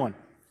 31.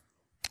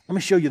 Let me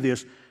show you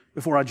this.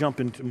 before I jump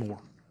into more.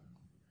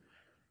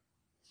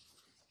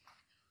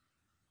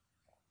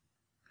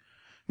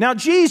 Now,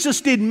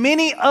 Jesus did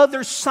many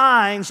other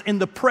signs in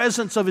the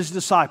presence of His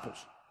disciples,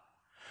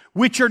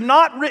 which are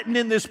not written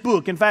in this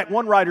book. In fact,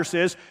 one writer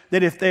says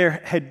that if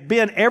there had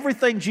been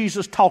everything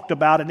Jesus talked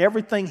about and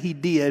everything He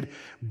did,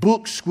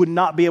 books would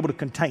not be able to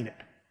contain it.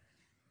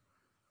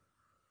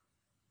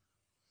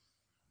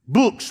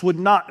 Books would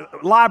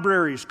not,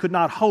 libraries could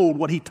not hold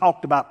what He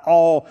talked about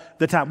all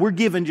the time. We're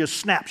given just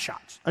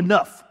snapshots,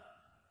 enough.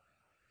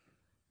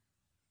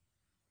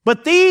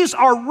 But these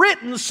are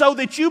written so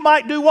that you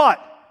might do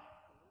what?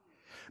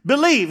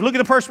 Believe. Look at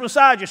the person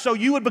beside you. So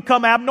you would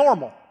become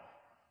abnormal.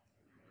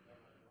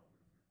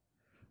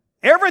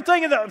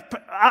 Everything in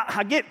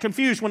I get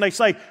confused when they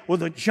say,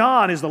 well,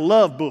 John is the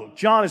love book.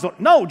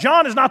 No,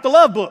 John is not the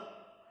love book.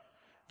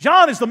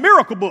 John is the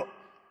miracle book.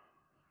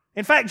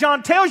 In fact,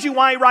 John tells you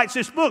why he writes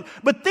this book.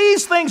 But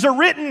these things are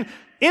written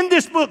in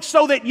this book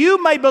so that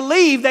you may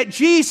believe that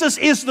Jesus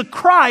is the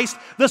Christ,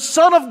 the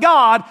Son of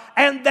God,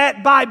 and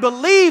that by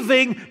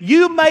believing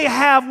you may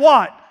have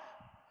what?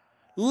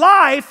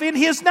 Life in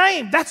His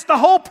name. That's the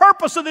whole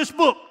purpose of this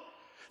book.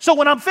 So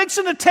when I'm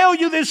fixing to tell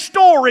you this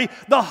story,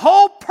 the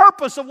whole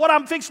purpose of what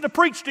I'm fixing to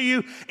preach to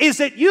you is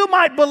that you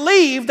might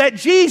believe that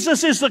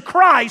Jesus is the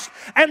Christ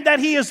and that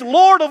He is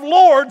Lord of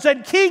lords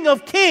and King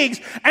of kings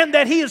and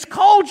that He has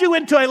called you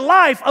into a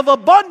life of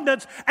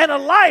abundance and a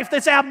life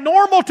that's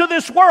abnormal to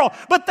this world.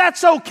 But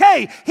that's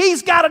okay.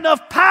 He's got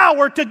enough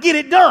power to get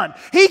it done.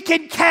 He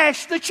can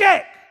cash the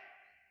check.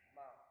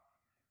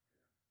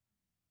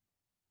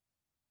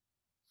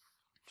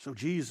 So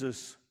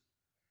Jesus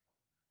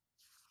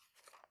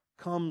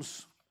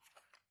comes,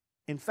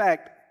 in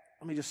fact,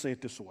 let me just say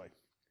it this way.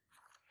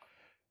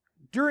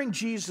 During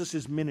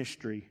Jesus'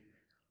 ministry,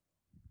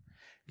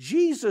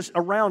 Jesus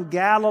around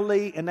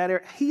Galilee and that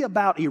area, He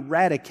about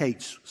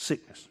eradicates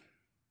sickness.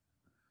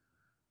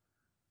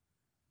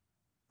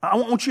 I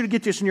want you to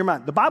get this in your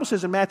mind. The Bible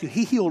says in Matthew,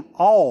 He healed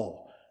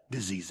all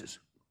diseases.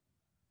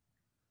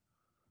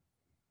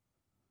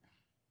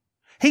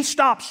 He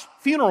stops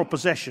funeral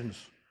processions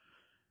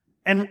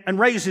and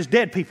raises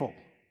dead people.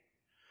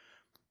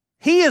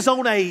 He is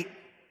on a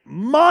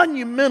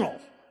monumental...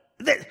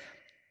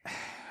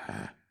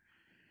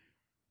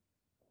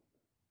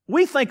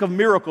 We think of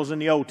miracles in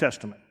the Old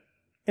Testament.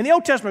 In the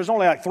Old Testament, there's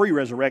only like 3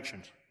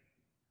 resurrections.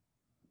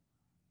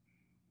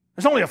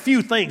 There's only a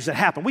few things that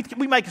happen.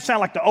 We make it sound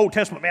like the Old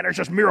Testament, man, there's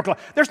just miracles.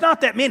 There's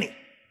not that many.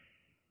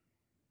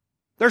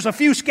 There's a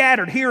few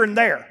scattered here and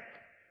there.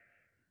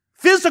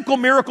 Physical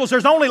miracles,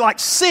 there's only like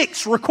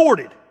 6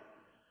 recorded.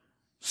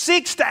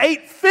 6 to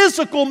 8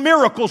 physical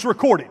miracles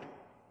recorded.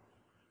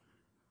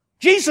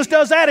 Jesus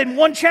does that in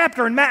 1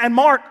 chapter in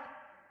Mark.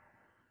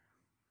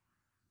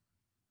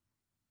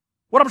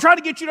 What I'm trying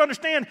to get you to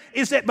understand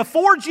is that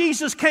before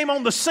Jesus came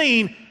on the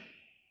scene,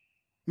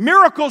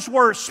 miracles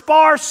were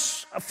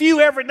sparse, a few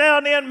every now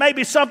and then,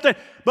 maybe something.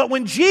 But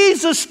when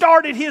Jesus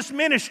started His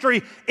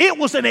ministry, it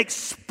was an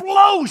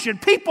explosion.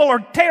 People are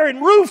tearing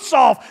roofs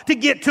off to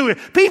get to it.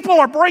 People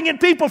are bringing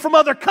people from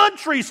other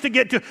countries to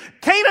get to it.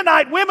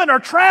 Canaanite women are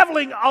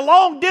traveling a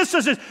long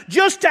distances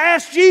just to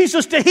ask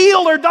Jesus to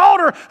heal their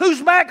daughter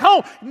who's back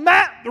home.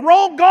 The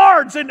Roman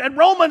guards and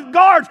Roman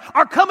guards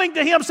are coming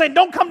to Him saying,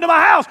 don't come to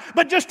my house,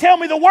 but just tell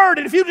me the word.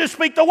 And if you just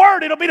speak the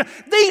word, it'll be done.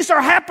 These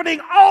are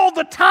happening all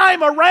the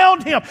time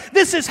around Him.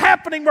 This is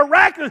happening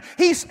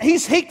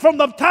miraculously. From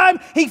the time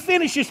He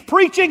finishes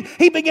preaching,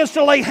 He begins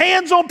to lay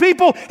hands on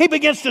people. He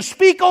begins to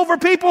speak over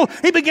people.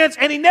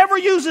 And He never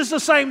uses the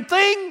same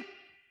thing.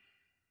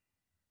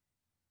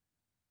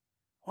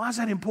 Why is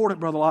that important,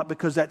 Brother Lott?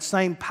 Because that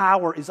same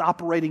power is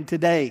operating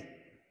today.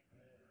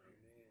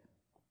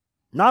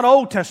 Not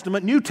Old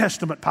Testament, New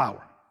Testament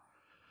power.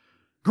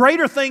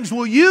 Greater things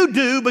will you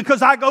do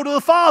because I go to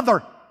the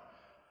Father.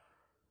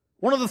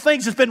 One of the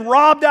things that's been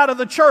robbed out of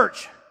the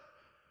church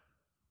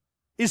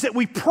is that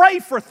we pray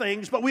for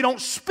things, but we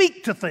don't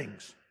speak to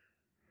things.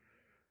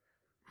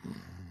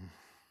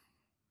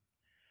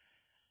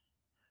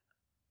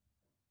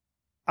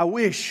 I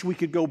wish we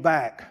could go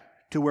back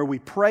to where we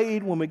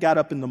prayed when we got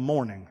up in the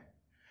morning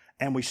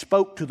and we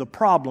spoke to the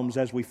problems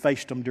as we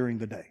faced them during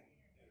the day.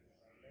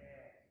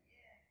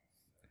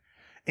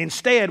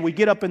 Instead, we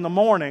get up in the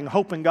morning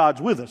hoping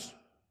God's with us.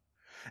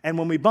 And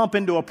when we bump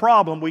into a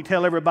problem, we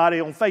tell everybody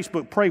on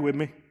Facebook, pray with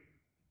me.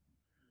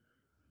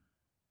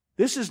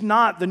 This is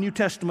not the New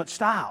Testament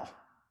style.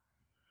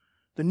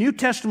 The New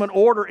Testament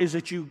order is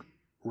that you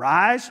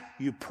rise,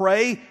 you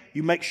pray,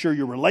 you make sure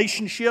your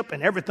relationship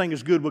and everything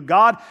is good with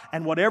God,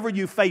 and whatever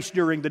you face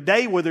during the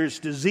day, whether it's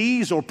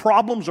disease or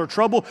problems or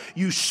trouble,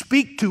 you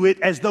speak to it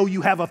as though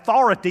you have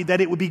authority that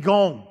it would be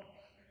gone.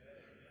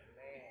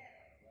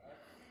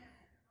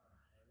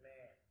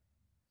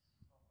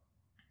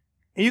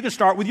 And you can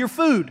start with your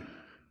food.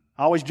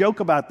 I always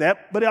joke about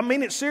that, but I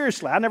mean it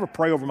seriously. I never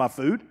pray over my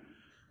food.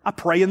 I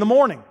pray in the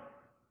morning.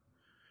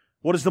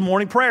 What does the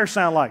morning prayer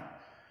sound like?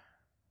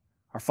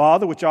 Our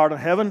Father, which art in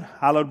heaven,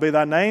 hallowed be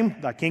thy name.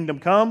 Thy kingdom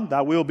come,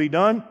 thy will be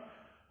done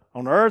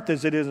on earth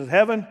as it is in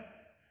heaven.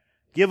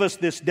 Give us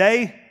this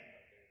day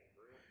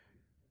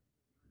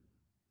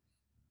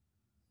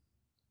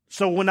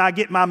So when I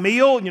get my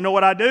meal, you know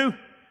what I do?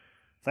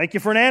 Thank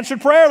you for an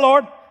answered prayer,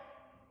 Lord.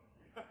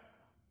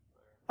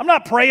 I'm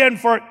not praying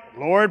for,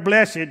 Lord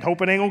bless it,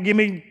 hoping it ain't going to give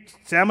me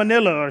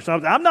salmonella or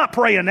something. I'm not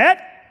praying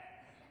that.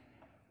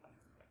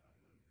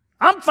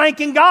 I'm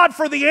thanking God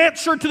for the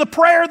answer to the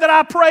prayer that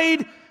I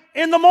prayed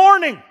in the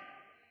morning.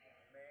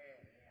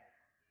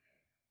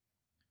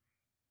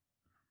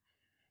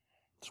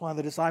 That's why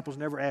the disciples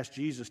never asked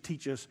Jesus,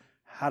 teach us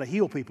how to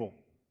heal people.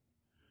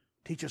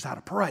 Teach us how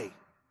to pray.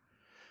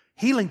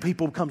 Healing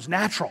people becomes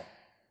natural.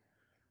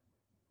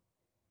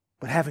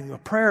 But having a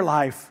prayer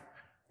life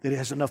that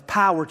has enough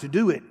power to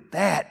do it,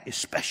 that is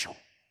special.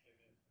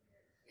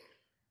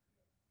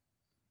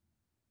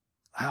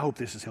 I hope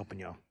this is helping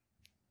y'all.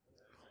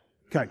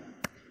 Okay.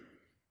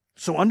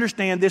 So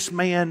understand this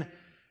man,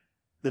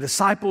 the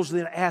disciples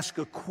then ask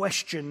a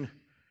question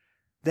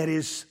that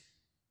is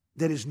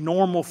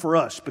normal for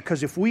us.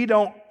 Because if we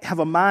don't have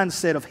a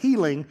mindset of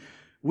healing,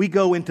 we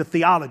go into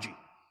theology.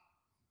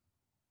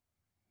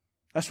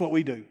 That's what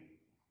we do.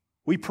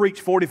 We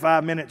preach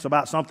 45 minutes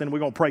about something we're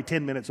going to pray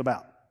 10 minutes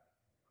about.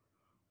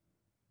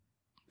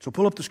 So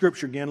pull up the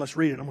scripture again. Let's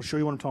read it. I'm going to show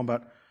you what I'm talking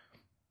about.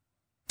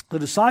 The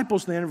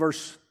disciples then,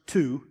 verse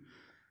 2,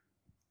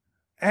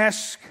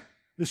 ask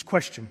this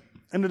question.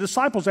 And the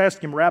disciples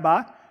asked him,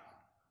 Rabbi,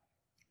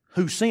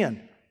 who sinned?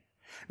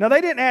 Now,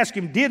 they didn't ask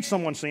him, did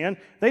someone sin?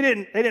 They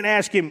didn't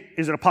ask him,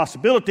 is it a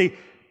possibility?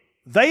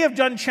 They have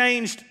done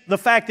changed the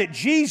fact that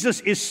Jesus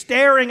is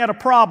staring at a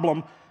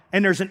problem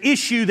and there's an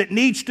issue that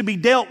needs to be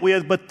dealt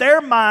with, but their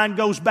mind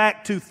goes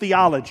back to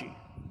theology.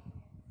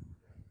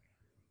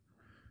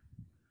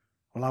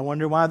 Well, I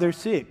wonder why they're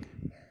sick.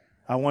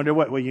 I wonder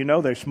what, well, you know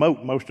they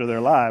smoked most of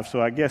their lives,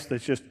 so I guess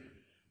that's just,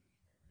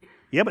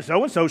 yeah, but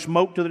so-and-so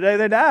smoked to the day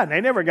they died, and they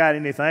never got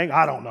anything.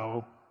 I don't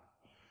know.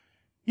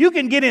 You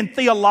can get in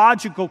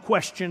theological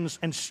questions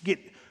and get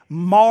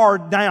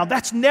marred down.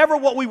 That's never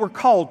what we were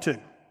called to.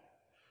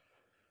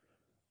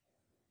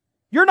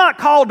 You're not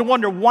called to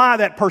wonder why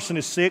that person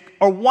is sick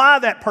or why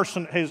that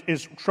person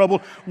is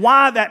troubled,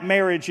 why that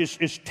marriage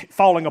is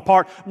falling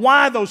apart,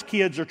 why those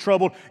kids are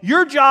troubled.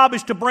 Your job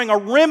is to bring a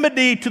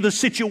remedy to the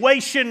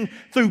situation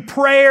through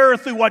prayer,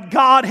 through what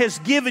God has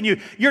given you.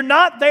 You're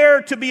not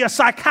there to be a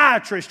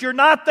psychiatrist. You're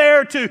not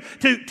there to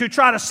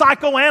try to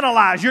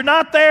psychoanalyze. You're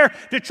not there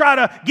to try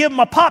to give them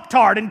a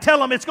Pop-Tart and tell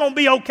them it's going to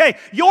be okay.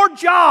 Your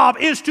job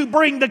is to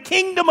bring the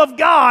kingdom of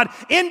God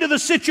into the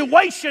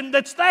situation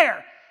that's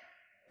there.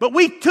 But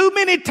we too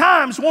many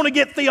times want to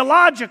get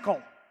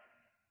theological.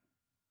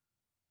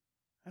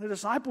 And the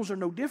disciples are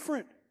no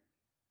different.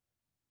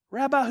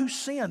 Rabbi, who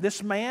sinned,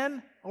 this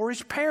man or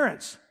his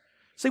parents?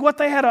 See, what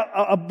they had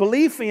a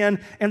belief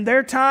in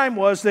their time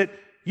was that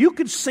you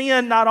could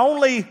sin not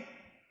only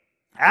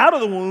out of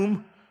the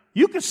womb,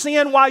 you could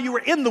sin while you were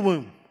in the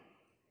womb.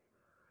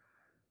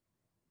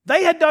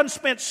 They had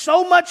spent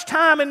so much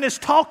time in this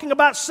talking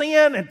about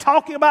sin and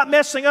talking about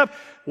messing up.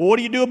 Well, what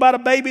do you do about a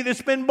baby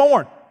that's been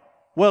born?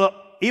 Well,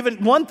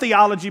 even one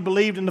theology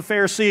believed in the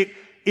Pharisee,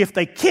 if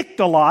they kicked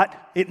a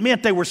lot, it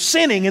meant they were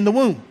sinning in the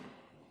womb.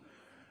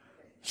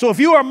 So if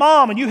you were a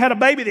mom and you had a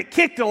baby that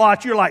kicked a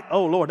lot, you're like,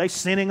 oh Lord, they're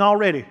sinning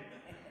already.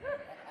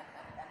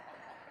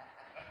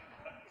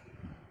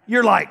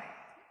 You're like,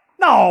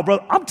 no,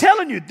 brother, I'm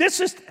telling you,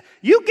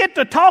 you get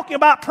to talking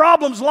about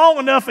problems long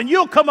enough and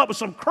you'll come up with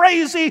some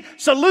crazy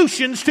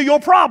solutions to your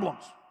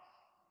problems.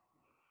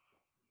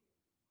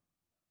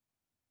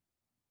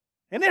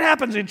 And it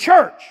happens in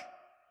church.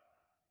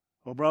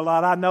 Well, Brother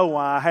Lott, I know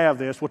why I have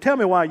this. Well, tell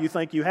me why you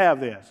think you have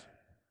this.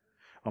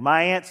 Well,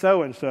 my aunt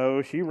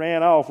so-and-so, she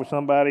ran off with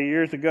somebody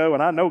years ago,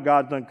 and I know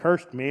God's done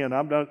cursed me, and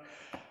I'm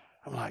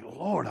like,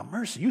 Lord have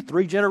mercy, you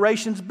 3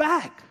 generations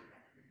back.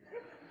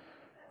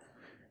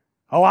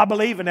 Oh, I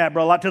believe in that,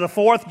 Brother Lott, to the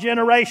 4th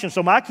generation,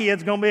 so my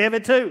kid's going to be heavy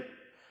too.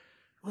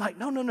 I'm like,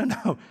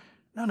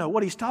 no.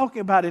 What he's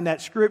talking about in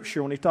that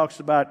scripture, when he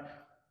talks about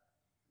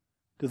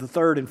to the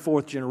 3rd and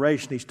 4th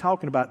generation, he's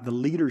talking about the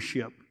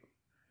leadership.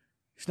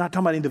 He's not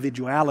talking about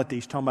individuality.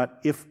 He's talking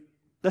about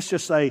let's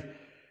just say,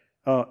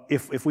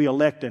 if we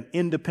elect an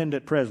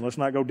independent president. Let's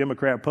not go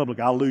Democrat,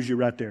 Republican. I'll lose you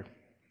right there.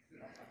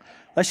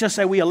 Let's just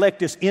say we elect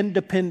this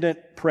independent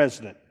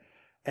president.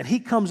 And he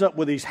comes up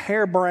with these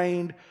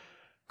harebrained,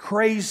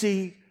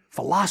 crazy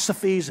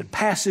philosophies and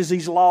passes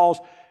these laws.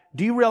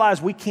 Do you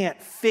realize we can't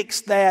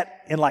fix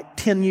that in like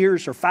 10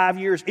 years or 5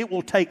 years? It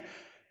will take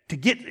to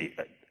get...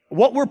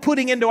 What we're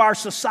putting into our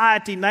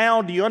society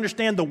now, do you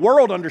understand? The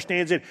world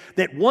understands it,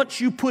 that once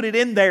you put it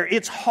in there,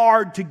 it's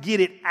hard to get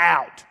it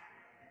out.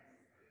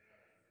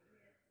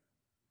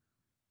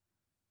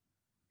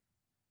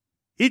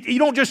 You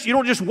don't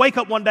just wake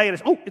up one day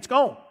and it's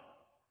gone.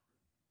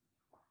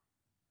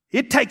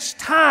 It takes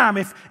time.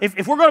 If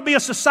we're going to be a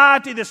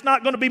society that's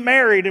not going to be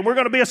married, and we're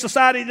going to be a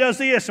society that does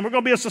this, and we're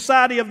going to be a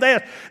society of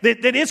that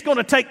it's going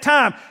to take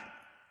time.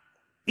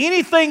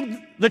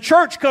 Anything the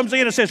church comes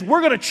in and says,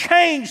 we're going to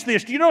change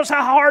this. Do you notice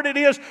how hard it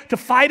is to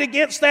fight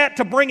against that,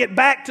 to bring it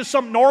back to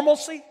some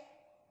normalcy?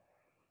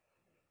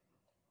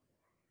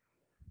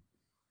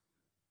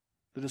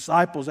 The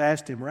disciples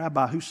asked him,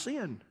 Rabbi, who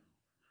sinned?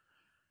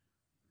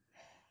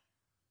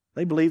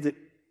 They believed that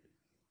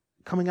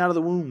coming out of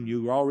the womb,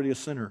 you were already a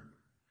sinner.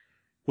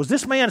 Was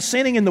this man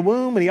sinning in the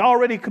womb and he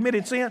already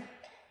committed sin?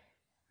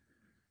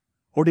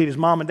 Or did his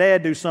mom and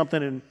dad do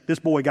something and this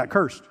boy got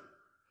cursed?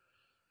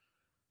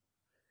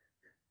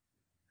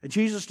 And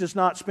Jesus does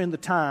not spend the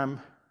time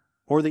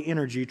or the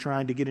energy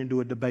trying to get into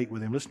a debate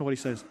with him. Listen to what he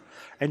says.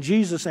 And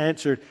Jesus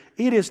answered,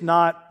 "It is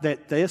not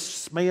that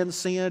this man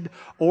sinned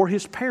or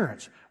his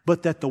parents,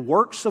 but that the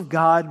works of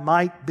God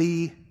might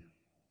be."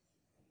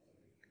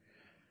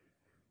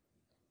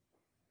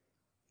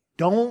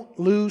 Don't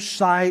lose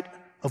sight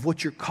of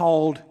what you're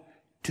called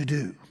to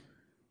do.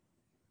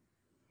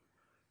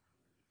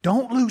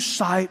 Don't lose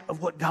sight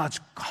of what God's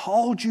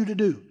called you to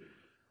do.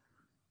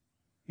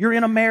 You're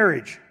in a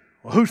marriage.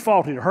 Well, whose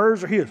fault is it?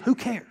 Hers or his? Who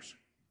cares?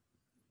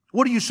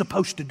 What are you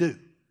supposed to do?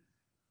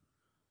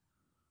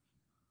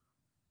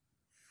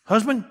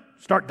 Husband,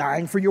 start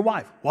dying for your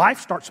wife.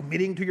 Wife, start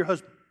submitting to your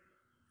husband.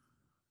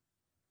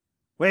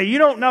 Well, you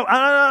don't know.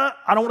 I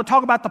don't want to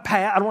talk about the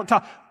past. I don't want to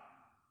talk.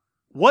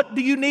 What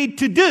do you need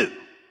to do?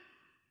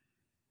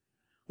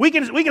 We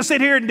can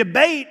sit here and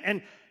debate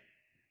and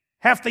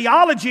have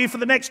theology for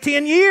the next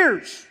 10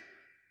 years.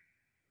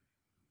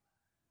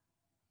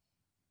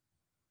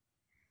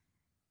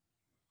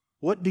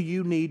 What do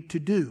you need to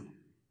do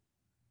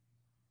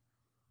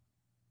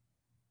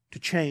to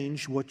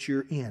change what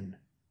you're in?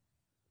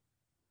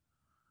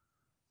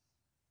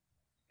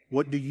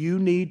 What do you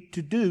need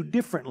to do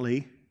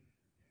differently?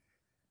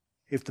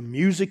 If the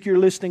music you're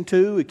listening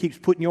to, it keeps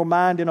putting your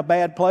mind in a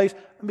bad place,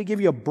 let me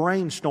give you a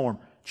brainstorm.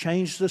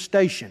 Change the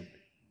station.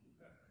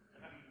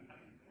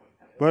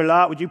 Brother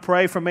Lott, would you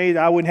pray for me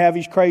that I wouldn't have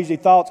these crazy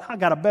thoughts? I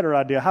got a better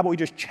idea. How about we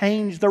just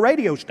change the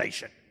radio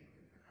station?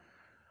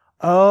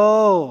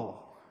 Oh,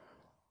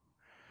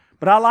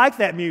 but I like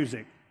that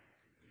music.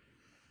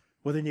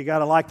 Well, then you got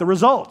to like the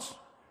results.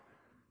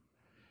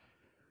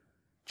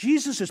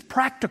 Jesus is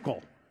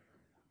practical.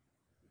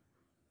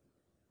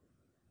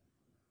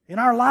 In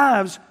our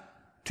lives,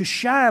 to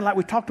shine, like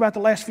we talked about the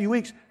last few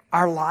weeks,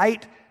 our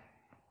light,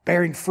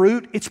 bearing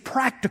fruit, it's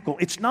practical.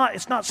 It's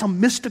not some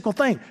mystical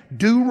thing.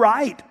 Do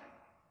right.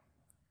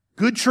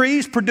 Good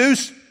trees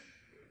produce.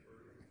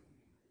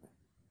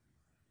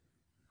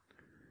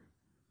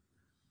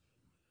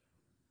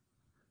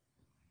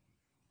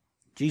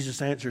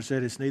 Jesus' answer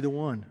said, it's neither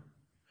one.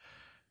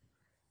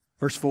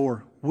 Verse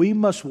 4, we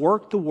must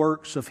work the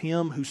works of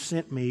him who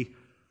sent me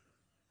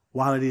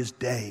while it is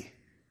day.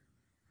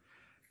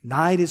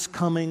 Night is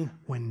coming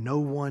when no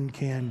one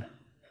can.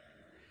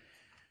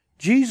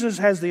 Jesus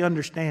has the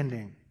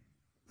understanding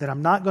that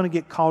I'm not going to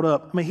get caught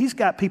up. I mean, he's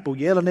got people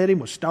yelling at him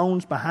with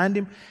stones behind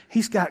him.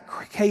 He's got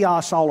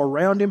chaos all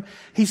around him.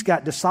 He's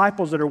got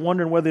disciples that are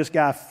wondering whether this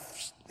guy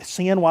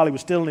sinned while he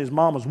was still in his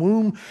mama's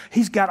womb.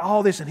 He's got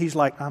all this, and he's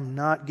like, I'm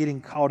not getting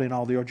caught in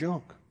all your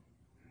junk.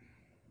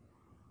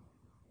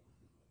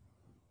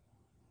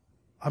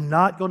 I'm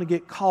not going to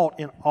get caught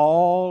in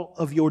all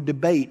of your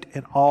debate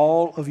and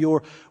all of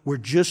your, we're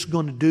just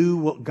going to do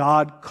what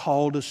God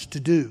called us to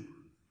do.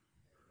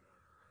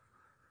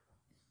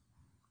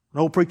 An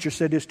old preacher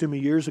said this to me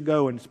years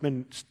ago, and it's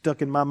been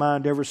stuck in my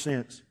mind ever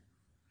since.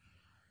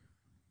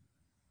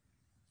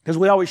 Because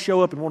we always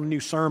show up and want a new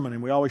sermon,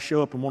 and we always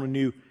show up and want a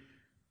new...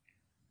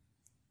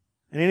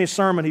 And in his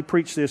sermon, he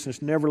preached this, and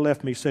it's never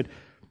left me. He said,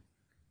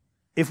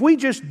 if we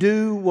just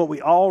do what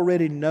we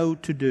already know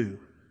to do,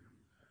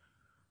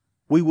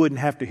 we wouldn't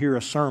have to hear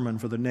a sermon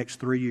for the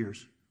next 3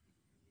 years.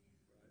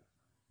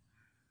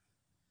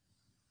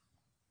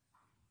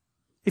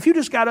 If you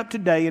just got up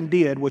today and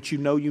did what you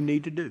know you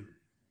need to do.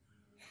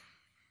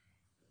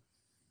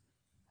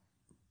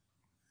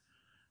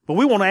 But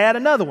we want to add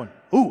another one.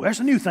 Ooh, that's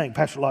a new thing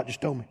Pastor Lott just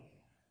told me.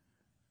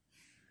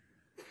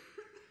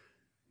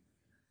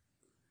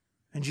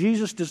 And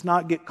Jesus does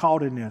not get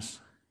caught in this.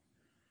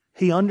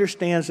 He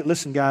understands that,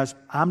 listen guys,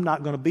 I'm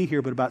not going to be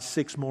here but about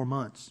 6 more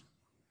months.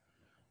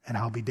 And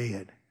I'll be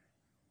dead.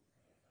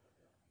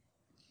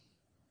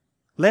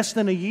 Less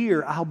than a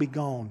year, I'll be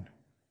gone.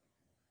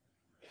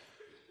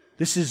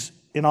 This is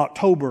in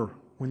October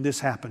when this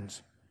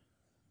happens.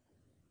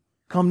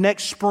 Come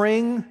next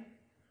spring,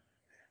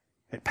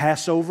 at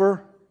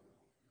Passover,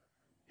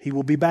 he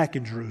will be back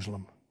in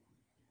Jerusalem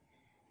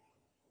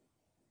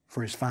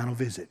for his final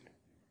visit.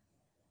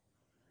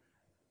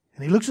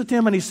 And he looks at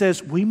them and he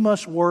says, we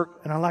must work,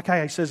 and I like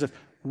how he says this,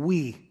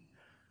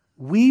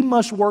 we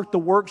must work the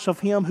works of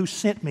him who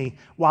sent me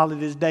while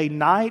it is day.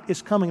 Night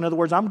is coming. In other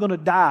words, I'm going to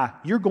die.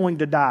 You're going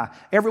to die.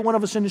 Every one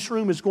of us in this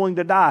room is going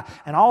to die.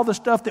 And all the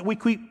stuff that we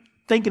keep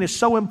thinking is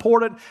so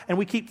important and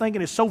we keep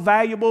thinking is so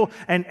valuable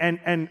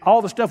and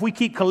all the stuff we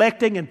keep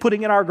collecting and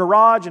putting in our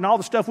garage and all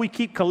the stuff we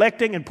keep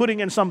collecting and putting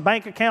in some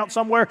bank account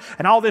somewhere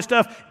and all this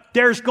stuff,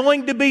 there's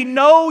going to be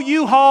no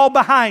U-Haul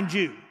behind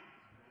you.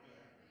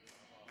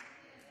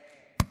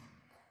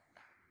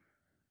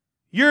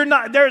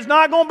 There's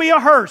not going to be a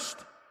hearse.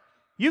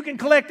 You can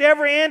collect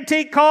every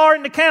antique car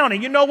in the county.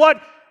 You know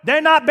what?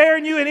 They're not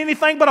burying you in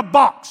anything but a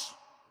box.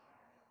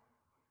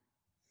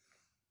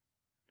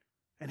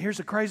 And here's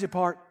the crazy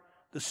part.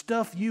 The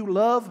stuff you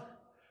love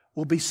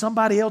will be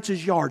somebody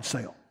else's yard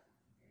sale.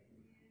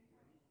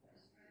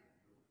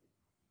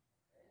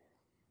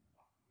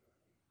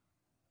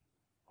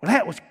 Well,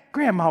 that was,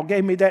 Grandma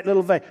gave me that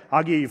little vase.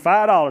 I'll give you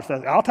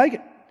 $5. I'll take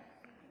it.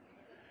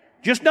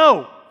 Just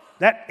know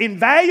that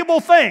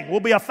invaluable thing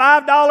will be a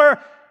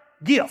 $5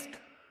 gift.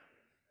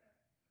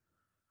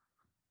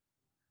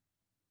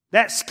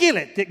 That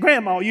skillet that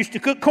Grandma used to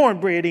cook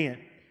cornbread in.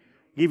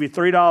 Give you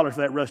 $3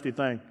 for that rusty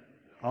thing.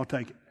 I'll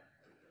take it.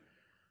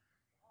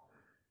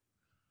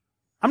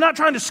 I'm not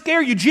trying to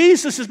scare you.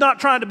 Jesus is not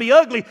trying to be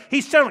ugly.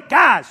 He's telling,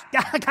 guys,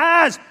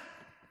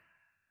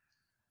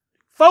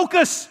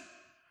 focus.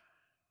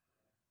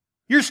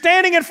 You're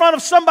standing in front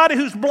of somebody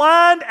who's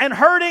blind and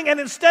hurting, and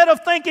instead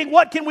of thinking,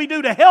 what can we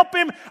do to help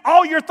him,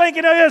 all you're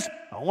thinking of is,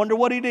 I wonder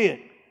what he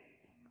did.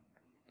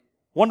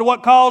 Wonder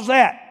what caused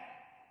that.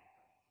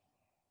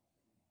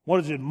 What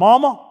is it,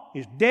 mama?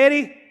 His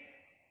daddy?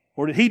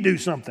 Or did he do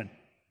something?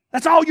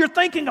 That's all you're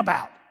thinking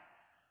about.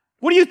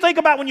 What do you think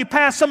about when you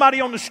pass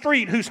somebody on the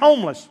street who's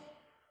homeless?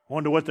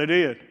 Wonder what they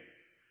did.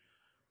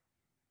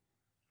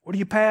 What do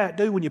you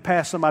do when you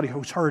pass somebody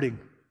who's hurting?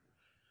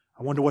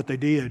 I wonder what they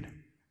did.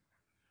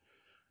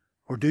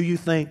 Or do you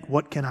think,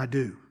 what can I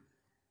do?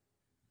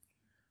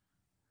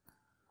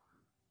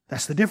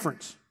 That's the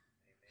difference.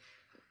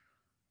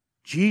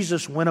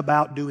 Jesus went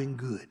about doing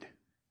good.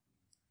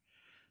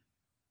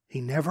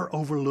 He never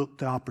overlooked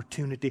the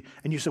opportunity.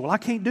 And you say, well, I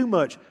can't do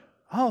much.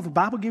 Oh, the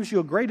Bible gives you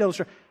a great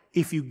illustration.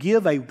 If you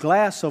give a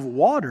glass of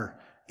water,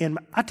 and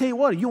I tell you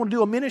what, you want to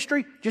do a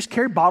ministry, just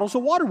carry bottles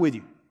of water with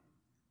you.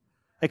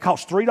 They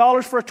cost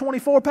 $3 for a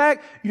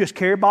 24-pack. You just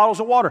carry bottles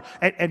of water.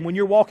 And when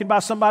you're walking by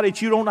somebody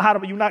that you don't know how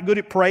to, you're not good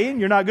at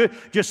praying, you're not good,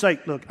 just say,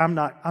 look, I'm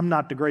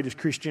not the greatest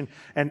Christian,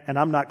 and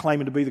I'm not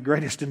claiming to be the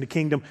greatest in the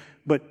kingdom,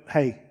 but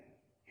hey,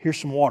 here's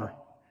some water.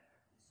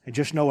 And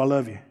just know I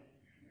love you.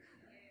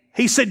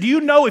 He said, do you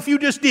know if you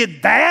just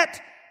did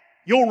that,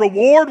 your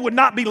reward would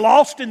not be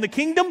lost in the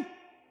kingdom?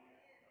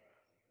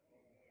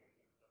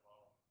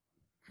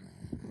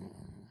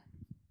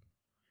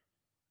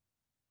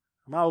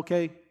 Am I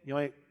okay? You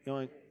ain't?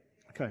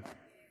 Okay.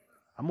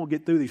 I'm going to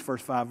get through these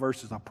first 5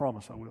 verses. I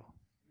promise I will.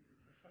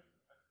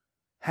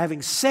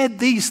 Having said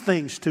these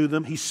things to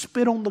them, he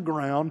spit on the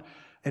ground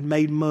and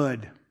made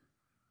mud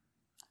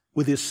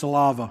with his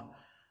saliva.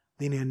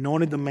 Then he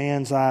anointed the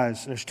man's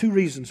eyes. There's 2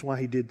 reasons why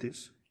he did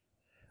this.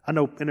 I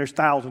know, and there's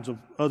thousands of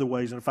other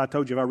ways, and if I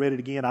told you if I read it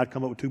again, I'd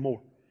come up with 2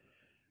 more.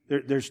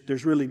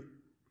 There's really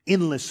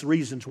endless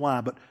reasons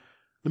why, but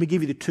let me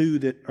give you the 2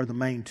 that are the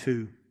main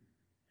 2.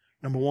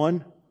 Number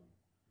 1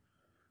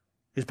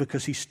 is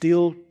because he's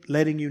still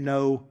letting you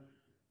know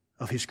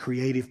of his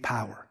creative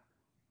power.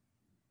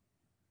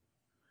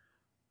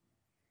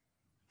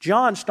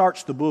 John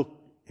starts the book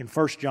in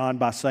 1 John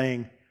by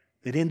saying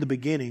that in the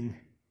beginning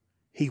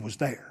he was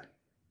there.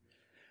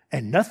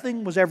 And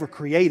nothing was ever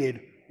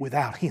created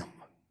without him.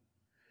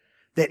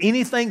 That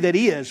anything that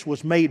is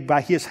was made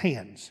by his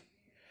hands.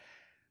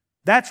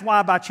 That's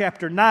why by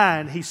chapter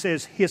 9 he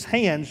says his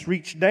hands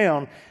reached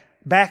down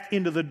back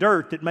into the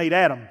dirt that made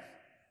Adam.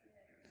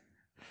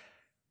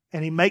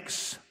 And he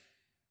makes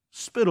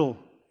spittle,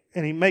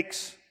 and he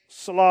makes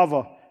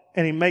saliva,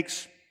 and he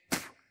makes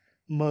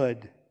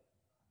mud.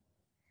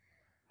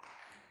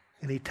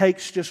 And he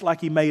takes, just like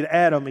he made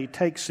Adam, he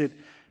takes it,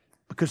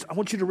 because I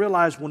want you to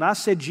realize when I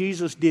said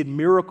Jesus did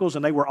miracles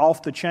and they were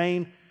off the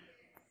chain,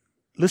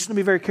 listen to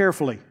me very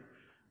carefully.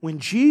 When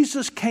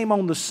Jesus came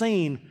on the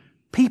scene,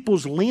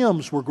 people's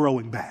limbs were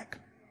growing back.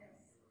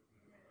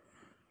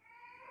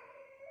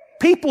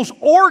 People's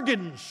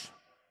organs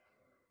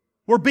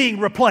were being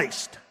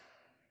replaced.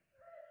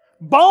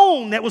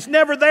 Bone that was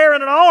never there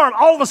in an arm,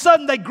 all of a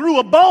sudden they grew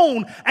a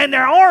bone and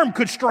their arm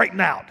could straighten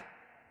out.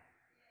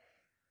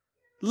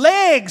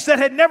 Legs that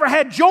had never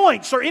had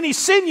joints or any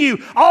sinew,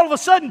 all of a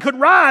sudden could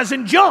rise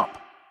and jump.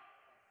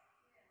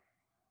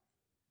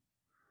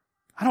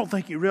 I don't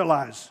think you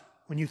realize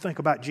when you think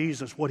about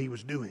Jesus what he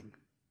was doing.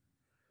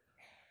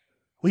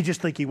 We just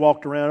think he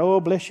walked around,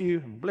 oh, bless you,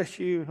 and bless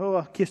you, oh,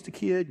 I kissed a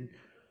kid.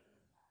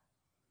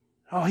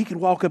 Oh, he could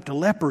walk up to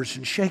lepers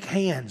and shake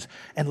hands,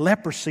 and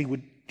leprosy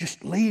would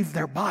just leave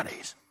their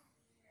bodies.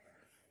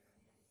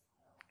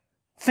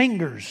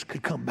 Fingers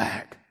could come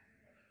back.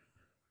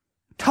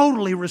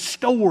 Totally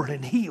restored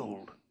and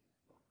healed.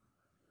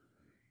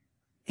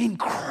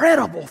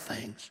 Incredible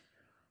things.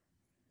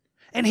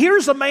 And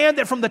here's a man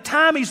that from the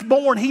time he's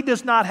born, he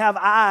does not have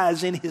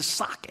eyes in his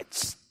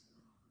sockets.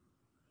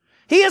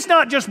 He is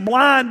not just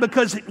blind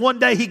because one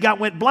day he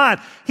went blind.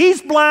 He's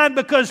blind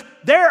because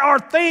there are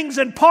things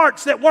and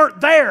parts that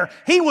weren't there.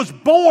 He was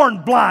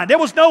born blind. There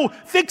was no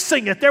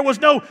fixing it. There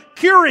was no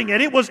curing it.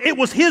 It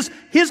was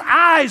his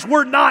eyes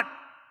were not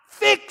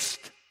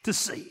fixed to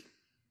see.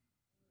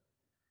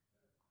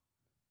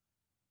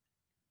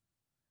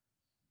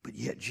 But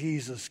yet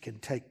Jesus can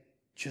take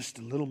just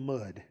a little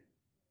mud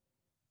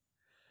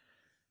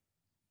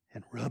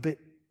and rub it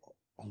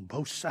on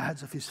both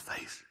sides of his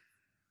face.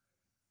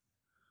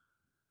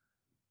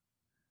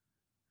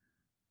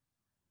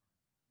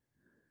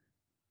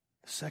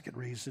 The second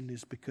reason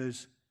is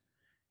because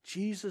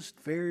Jesus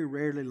very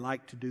rarely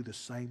liked to do the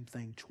same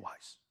thing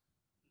twice.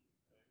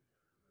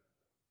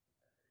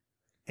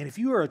 And if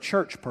you are a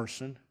church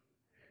person,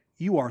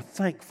 you are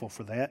thankful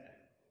for that.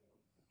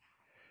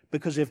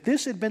 Because if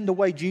this had been the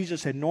way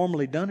Jesus had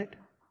normally done it,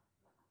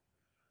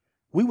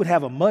 we would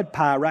have a mud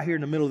pie right here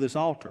in the middle of this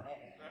altar.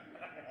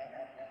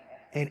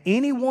 And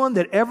anyone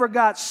that ever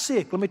got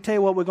sick, let me tell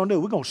you what we're going to do.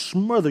 We're going to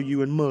smother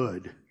you in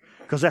mud.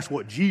 Because that's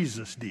what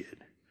Jesus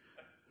did.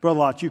 Brother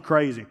Lott, you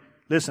crazy.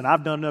 Listen,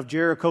 I've done enough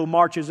Jericho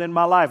marches in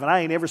my life, and I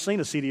ain't ever seen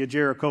a city of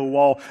Jericho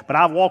wall, but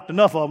I've walked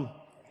enough of them.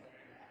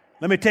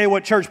 Let me tell you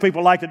what church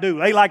people like to do.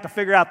 They like to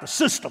figure out the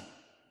system.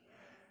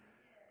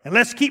 And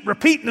let's keep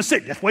repeating the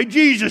system. That's the way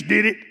Jesus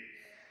did it.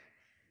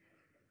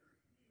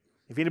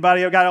 If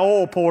anybody ever got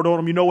oil poured on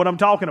them, you know what I'm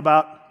talking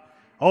about.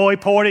 Oh, he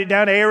poured it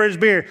down to Aaron's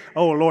beard.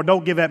 Oh, Lord,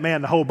 don't give that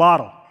man the whole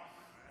bottle.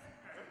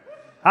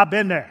 I've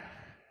been there.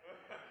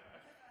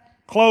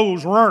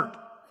 Clothes burnt.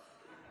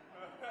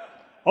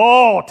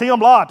 Oh, Tim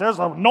Lott, there's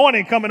an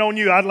anointing coming on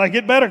you. I'd like,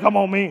 it better come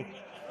on me.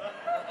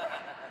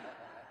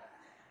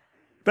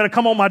 Better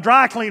come on my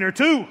dry cleaner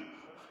too.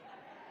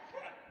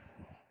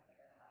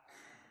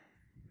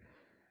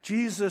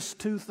 Jesus,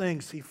 two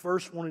things. He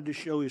first wanted to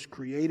show his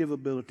creative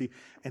ability,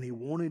 and he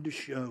wanted to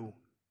show,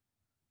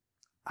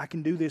 I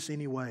can do this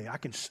anyway.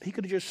 He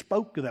could have just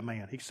spoke to that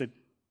man. He said,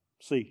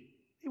 see,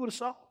 he would have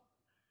saw.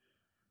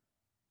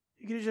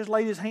 He could have just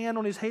laid his hand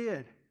on his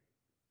head.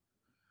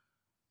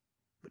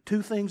 But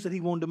two things that he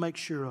wanted to make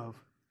sure of,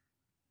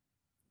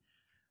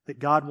 that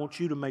God wants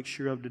you to make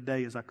sure of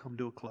today as I come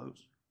to a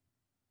close.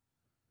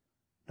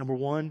 Number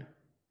one,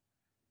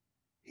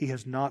 he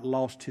has not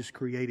lost his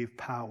creative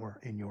power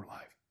in your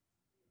life.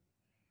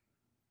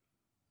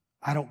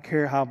 I don't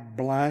care how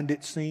blind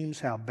it seems,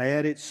 how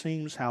bad it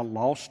seems, how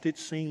lost it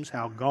seems,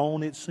 how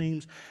gone it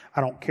seems.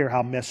 I don't care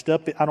how messed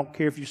up I don't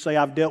care if you say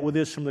I've dealt with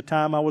this from the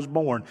time I was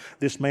born.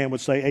 This man would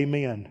say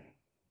amen.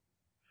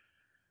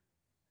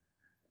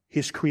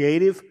 His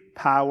creative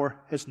power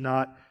has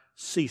not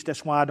ceased.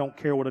 That's why I don't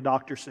care what a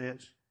doctor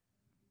says.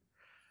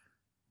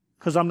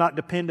 Because I'm not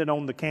dependent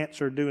on the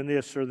cancer doing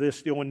this or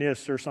this doing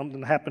this or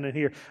something happening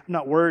here. I'm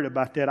not worried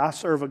about that. I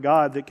serve a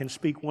God that can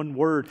speak one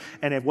word,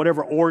 and if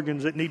whatever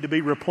organs that need to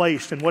be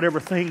replaced and whatever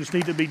things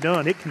need to be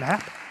done, it can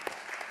happen.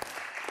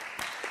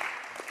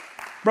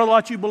 Brother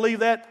Lott, you believe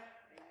that?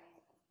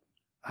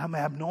 I'm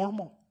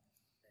abnormal.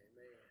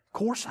 Of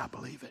course I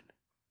believe it.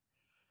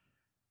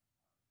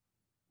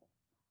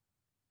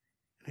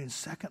 And then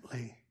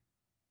secondly,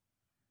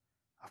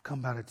 I've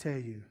come by to tell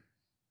you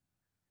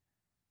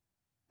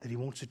that he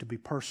wants it to be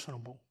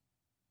personable.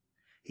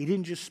 He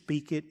didn't just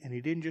speak it, and he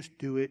didn't just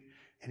do it,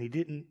 and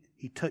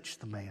he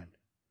touched the man.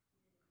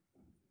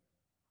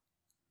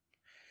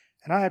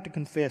 And I have to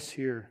confess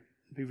here,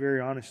 to be very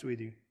honest with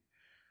you,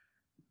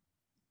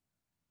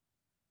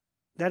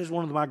 that is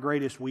one of my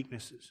greatest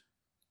weaknesses.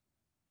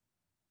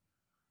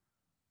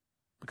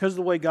 Because of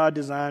the way God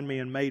designed me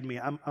and made me,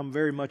 I'm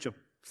very much a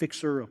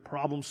fixer, a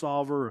problem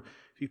solver.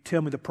 If you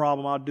tell me the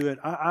problem, I'll do it.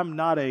 I'm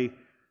not a,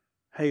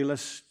 hey,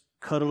 let's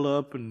cuddle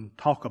up and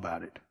talk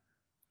about it.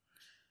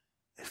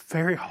 It's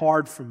very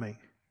hard for me.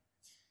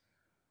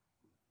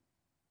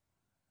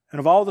 And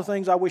of all the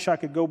things I wish I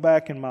could go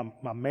back in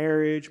my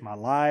marriage, my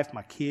life,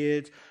 my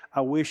kids,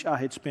 I wish I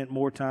had spent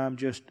more time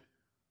just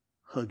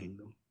hugging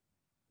them.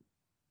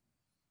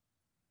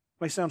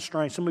 It may sound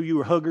strange. Some of you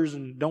are huggers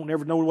and don't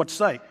ever know what to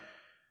say.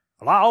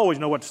 Well, I always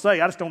know what to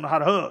say. I just don't know how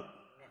to hug.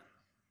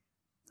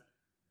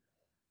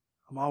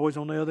 I'm always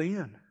on the other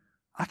end.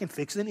 I can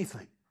fix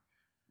anything.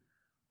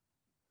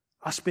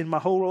 I spend my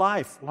whole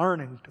life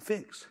learning to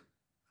fix.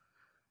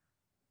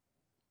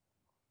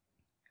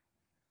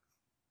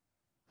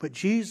 But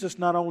Jesus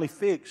not only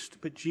fixed,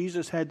 but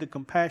Jesus had the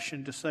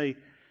compassion to say,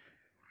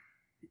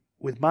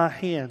 with my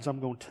hands, I'm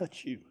going to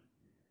touch you.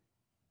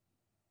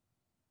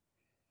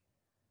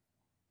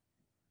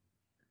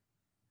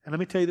 And let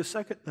me tell you the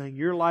second thing,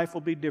 your life will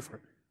be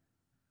different.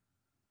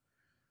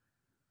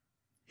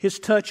 His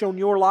touch on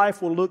your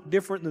life will look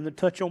different than the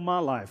touch on my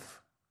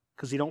life,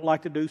 because he don't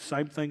like to do the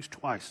same things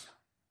twice.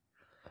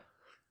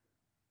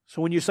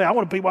 So when you say, I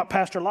want to be what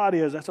Pastor Lott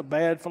is, that's a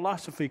bad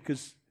philosophy,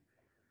 because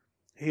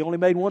he only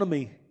made one of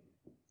me.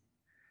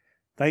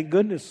 Thank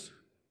goodness.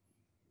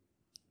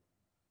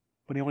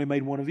 But he only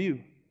made one of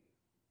you.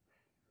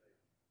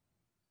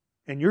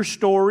 And your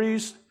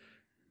stories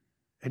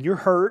and your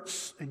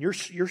hurts and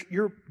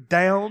your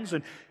downs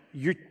and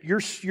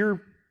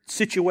your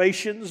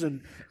situations,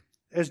 and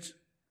as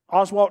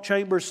Oswald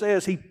Chambers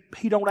says, he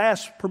don't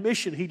ask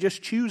permission. He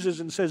just chooses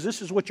and says,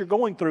 this is what you're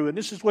going through, and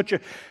this is what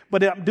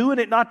but I'm doing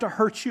it not to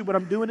hurt you, but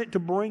I'm doing it to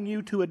bring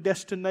you to a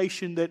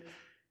destination that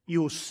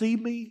you'll see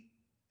me,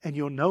 and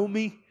you'll know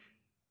me,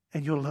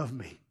 and you'll love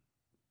me.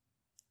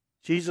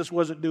 Jesus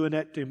wasn't doing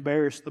that to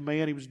embarrass the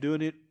man. He was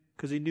doing it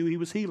because he knew he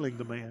was healing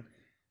the man.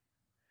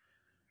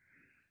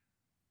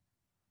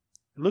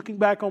 Looking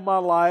back on my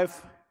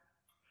life,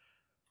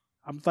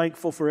 I'm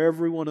thankful for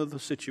every one of the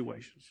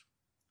situations.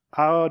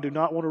 I do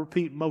not want to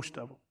repeat most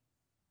of them,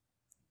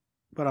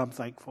 but I'm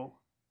thankful.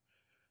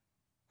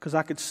 because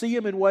I could see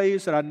them in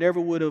ways that I never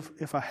would have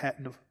if I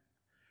hadn't have.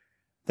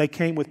 They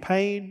came with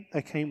pain.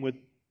 They came with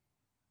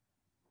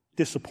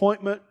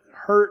disappointment,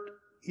 hurt,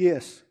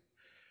 yes.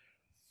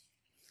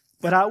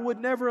 But I would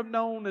never have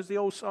known, as the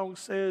old song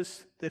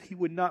says, that He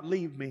would not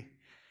leave me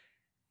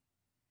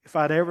if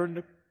I'd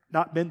ever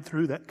not been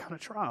through that kind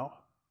of trial.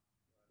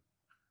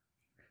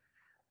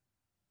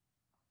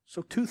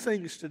 So 2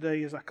 things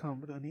today as I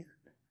come to an end.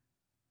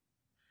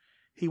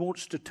 He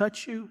wants to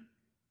touch you.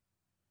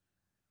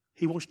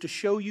 He wants to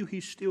show you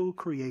He's still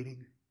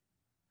creating.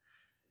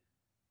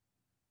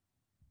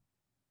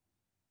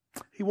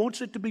 He wants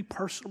it to be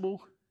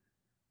personal.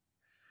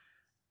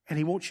 And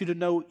He wants you to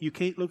know you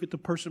can't look at the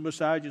person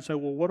beside you and say,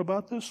 well, what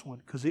about this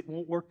one? Because it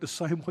won't work the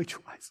same way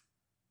twice.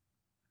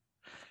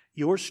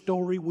 Your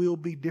story will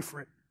be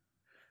different,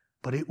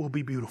 but it will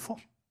be beautiful.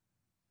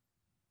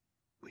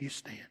 Will you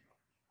stand?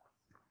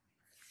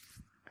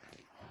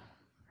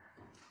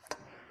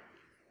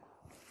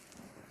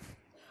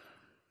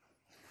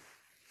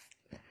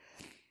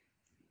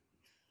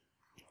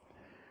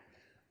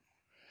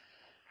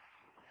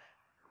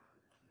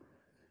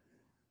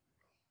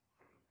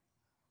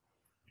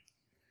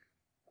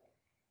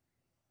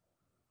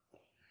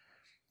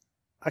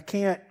 I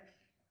can't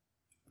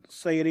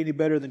say it any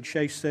better than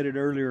Chase said it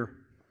earlier.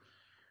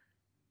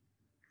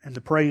 And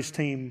the praise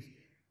team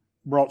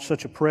brought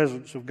such a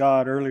presence of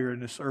God earlier in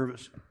this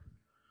service.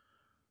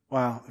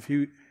 Wow,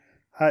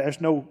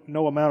 there's no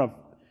amount of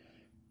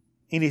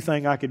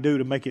anything I could do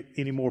to make it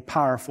any more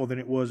powerful than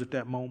it was at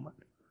that moment.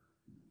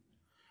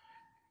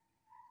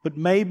 But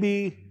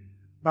maybe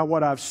by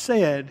what I've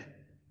said,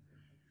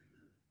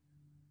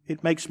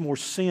 it makes more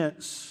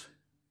sense.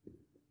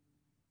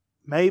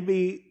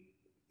 Maybe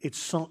it's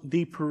sunk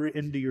deeper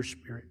into your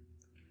spirit.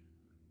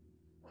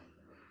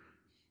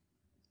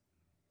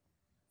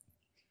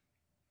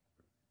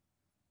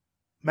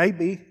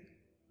 Maybe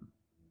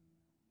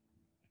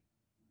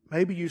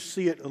you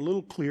see it a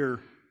little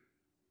clearer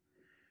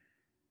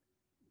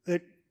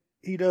that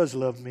He does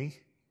love me.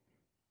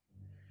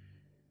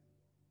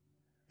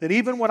 That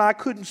even when I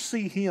couldn't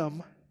see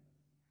Him,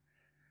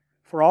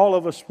 for all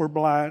of us were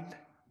blind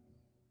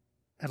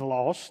and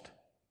lost,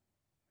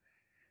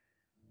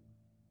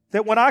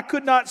 that when I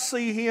could not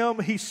see Him,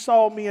 He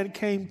saw me and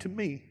came to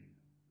me.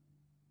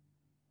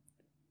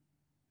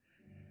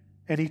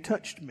 And He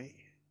touched me.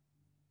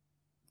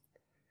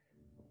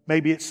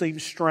 Maybe it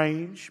seems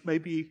strange.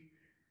 Maybe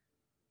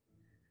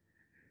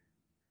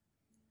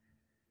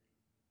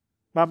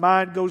my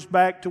mind goes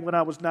back to when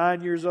I was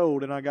 9 years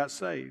old and I got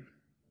saved.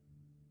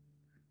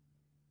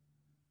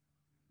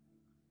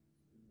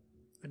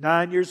 At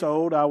 9 years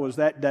old, I was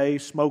that day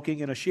smoking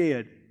in a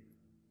shed.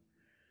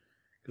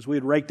 Because we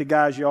had raked the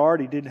guy's yard,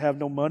 he didn't have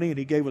no money, and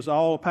he gave us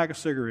all a pack of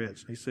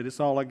cigarettes. He said,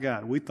 it's all I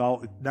got. We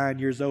thought at 9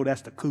 years old,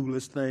 that's the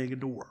coolest thing in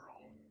the world.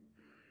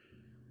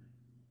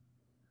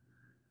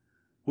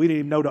 We didn't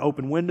even know to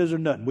open windows or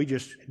nothing. We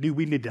just knew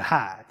we needed to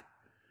hide.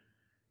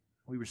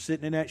 We were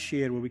sitting in that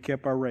shed where we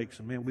kept our rakes,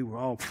 and man, we were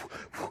all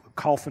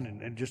coughing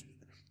and just...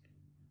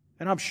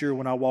 And I'm sure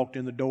when I walked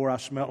in the door, I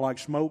smelled like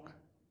smoke.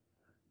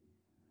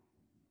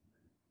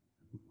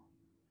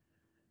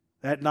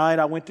 That night,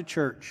 I went to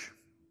church.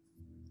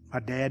 My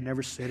dad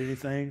never said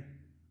anything.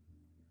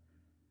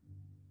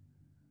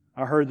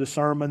 I heard the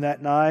sermon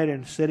that night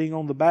and sitting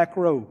on the back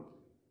row,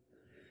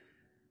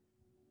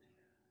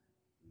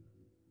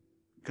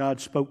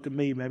 God spoke to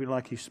me maybe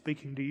like He's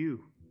speaking to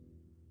you.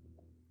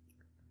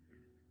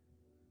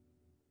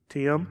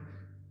 Tim,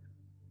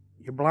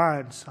 you're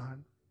blind,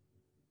 son.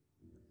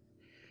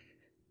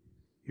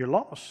 You're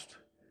lost.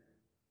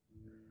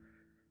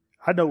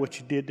 I know what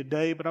you did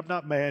today, but I'm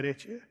not mad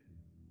at you.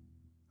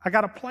 I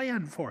got a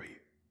plan for you.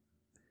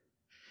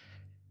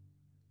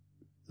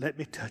 Let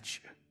me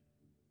touch you.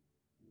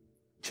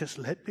 Just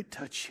let me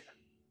touch you.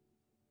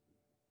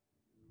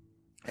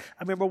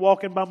 I remember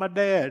walking by my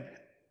dad,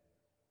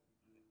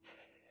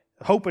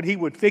 hoping he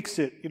would fix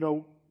it. You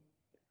know,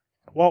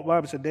 I walked by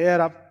him and said,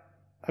 Dad,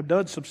 I've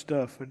done some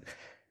stuff, and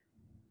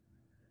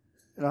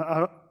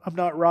I'm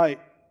not right.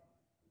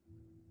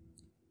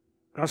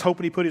 I was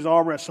hoping he put his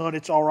arm around, son,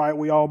 it's all right,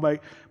 we all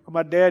make. But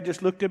my dad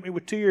just looked at me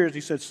with tears.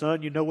 He said,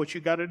 son, you know what you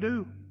got to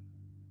do.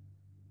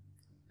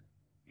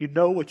 You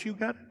know what you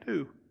got to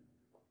do.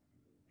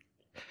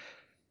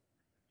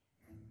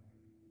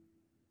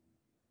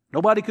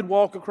 Nobody could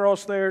walk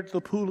across there to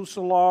the pool of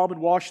Siloam and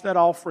wash that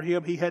off for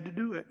him. He had to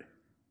do it.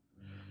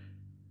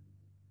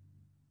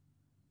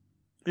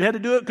 He had to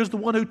do it because the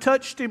one who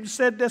touched him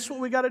said, that's what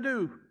we got to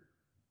do.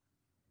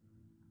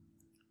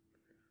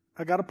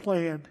 I got a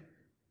plan.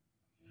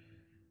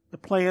 The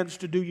plan's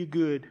to do you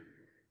good.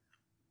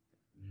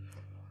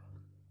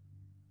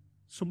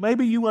 So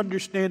maybe you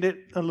understand it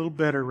a little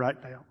better right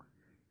now.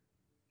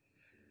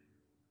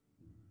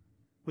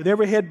 With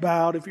every head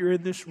bowed, if you're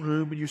in this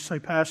room and you say,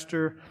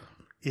 Pastor,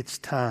 it's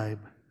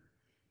time.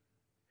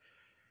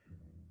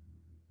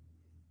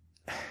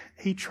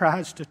 He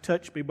tries to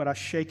touch me, but I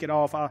shake it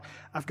off.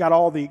 I've got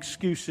all the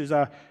excuses,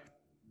 but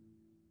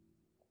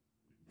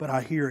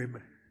I hear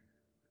Him.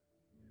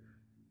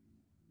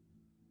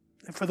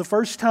 And for the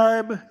first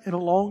time in a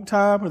long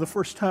time, or the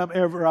first time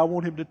ever, I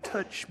want Him to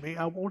touch me.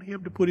 I want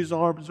Him to put His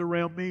arms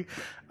around me.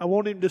 I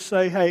want Him to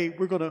say, hey,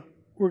 we're going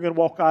to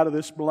walk out of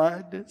this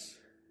blindness.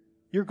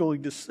 You're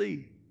going to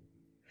see.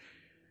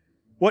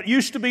 What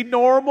used to be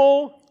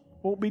normal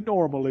won't be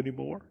normal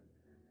anymore.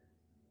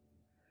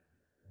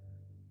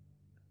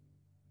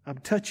 I'm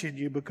touching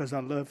you because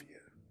I love you.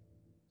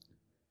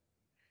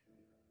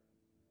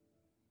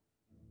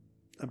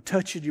 I'm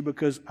touching you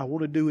because I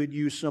want to do in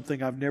you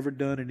something I've never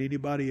done in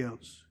anybody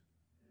else.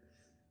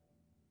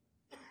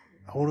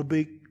 I want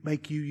to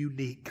make you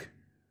unique.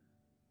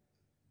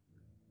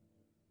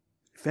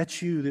 If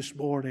that's you this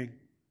morning,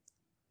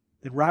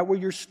 then right where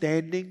you're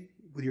standing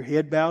with your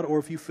head bowed, or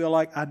if you feel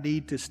like I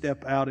need to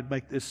step out and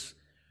make this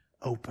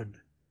open,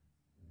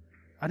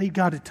 I need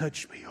God to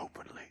touch me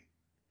openly,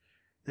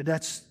 then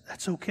that's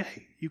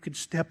okay. You can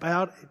step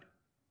out.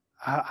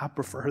 I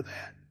prefer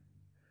that.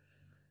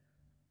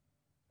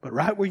 But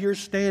right where you're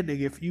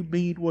standing, if you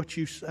mean what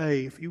you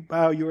say, if you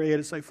bow your head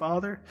and say,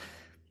 Father,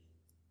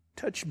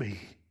 touch me.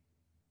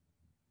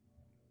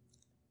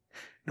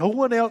 No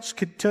one else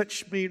can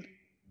touch me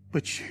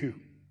but you.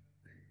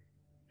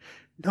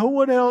 No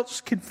one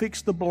else can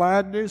fix the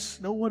blindness.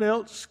 No one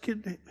else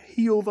can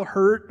heal the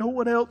hurt. No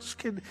one else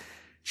can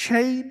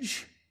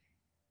change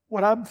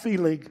what I'm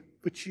feeling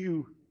but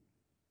you.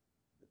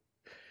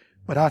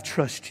 But I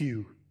trust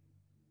you.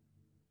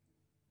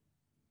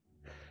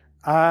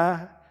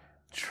 I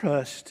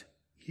trust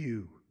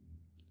you.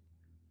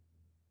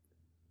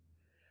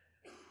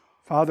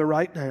 Father,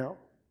 right now,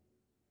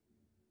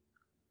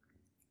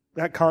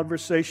 that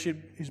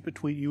conversation is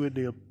between you and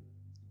them.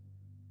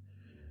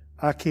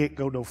 I can't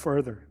go no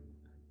further.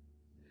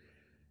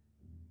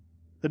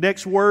 The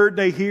next word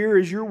they hear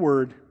is your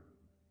word.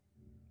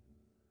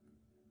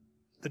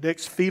 The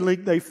next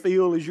feeling they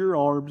feel is your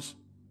arms.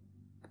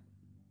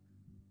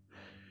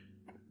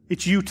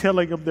 It's you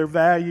telling them their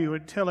value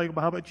and telling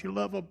them how much you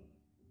love them.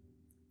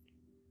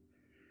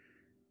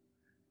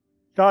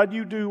 God,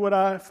 you do what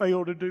I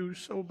fail to do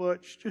so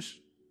much.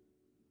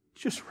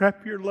 Just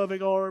wrap your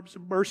loving arms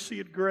of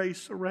mercy and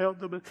grace around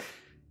them and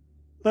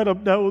let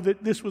them know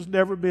that this was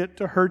never meant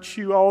to hurt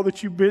you, all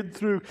that you've been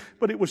through,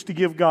 but it was to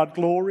give God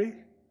glory.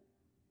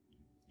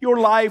 Your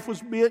life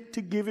was meant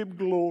to give Him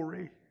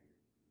glory.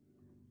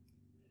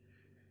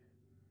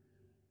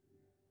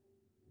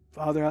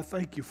 Father, I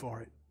thank you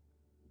for it.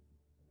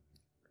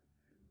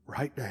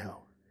 Right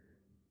now.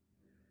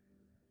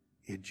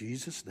 In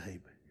Jesus'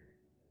 name,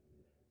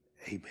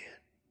 amen.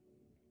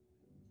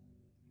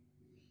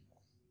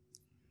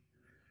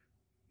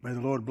 May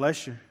the Lord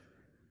bless you.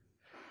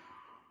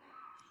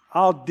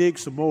 I'll dig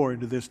some more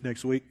into this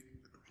next week.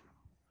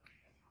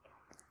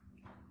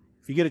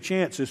 If you get a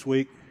chance this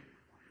week,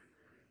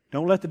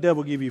 don't let the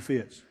devil give you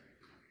fits.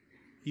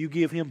 You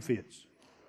give him fits.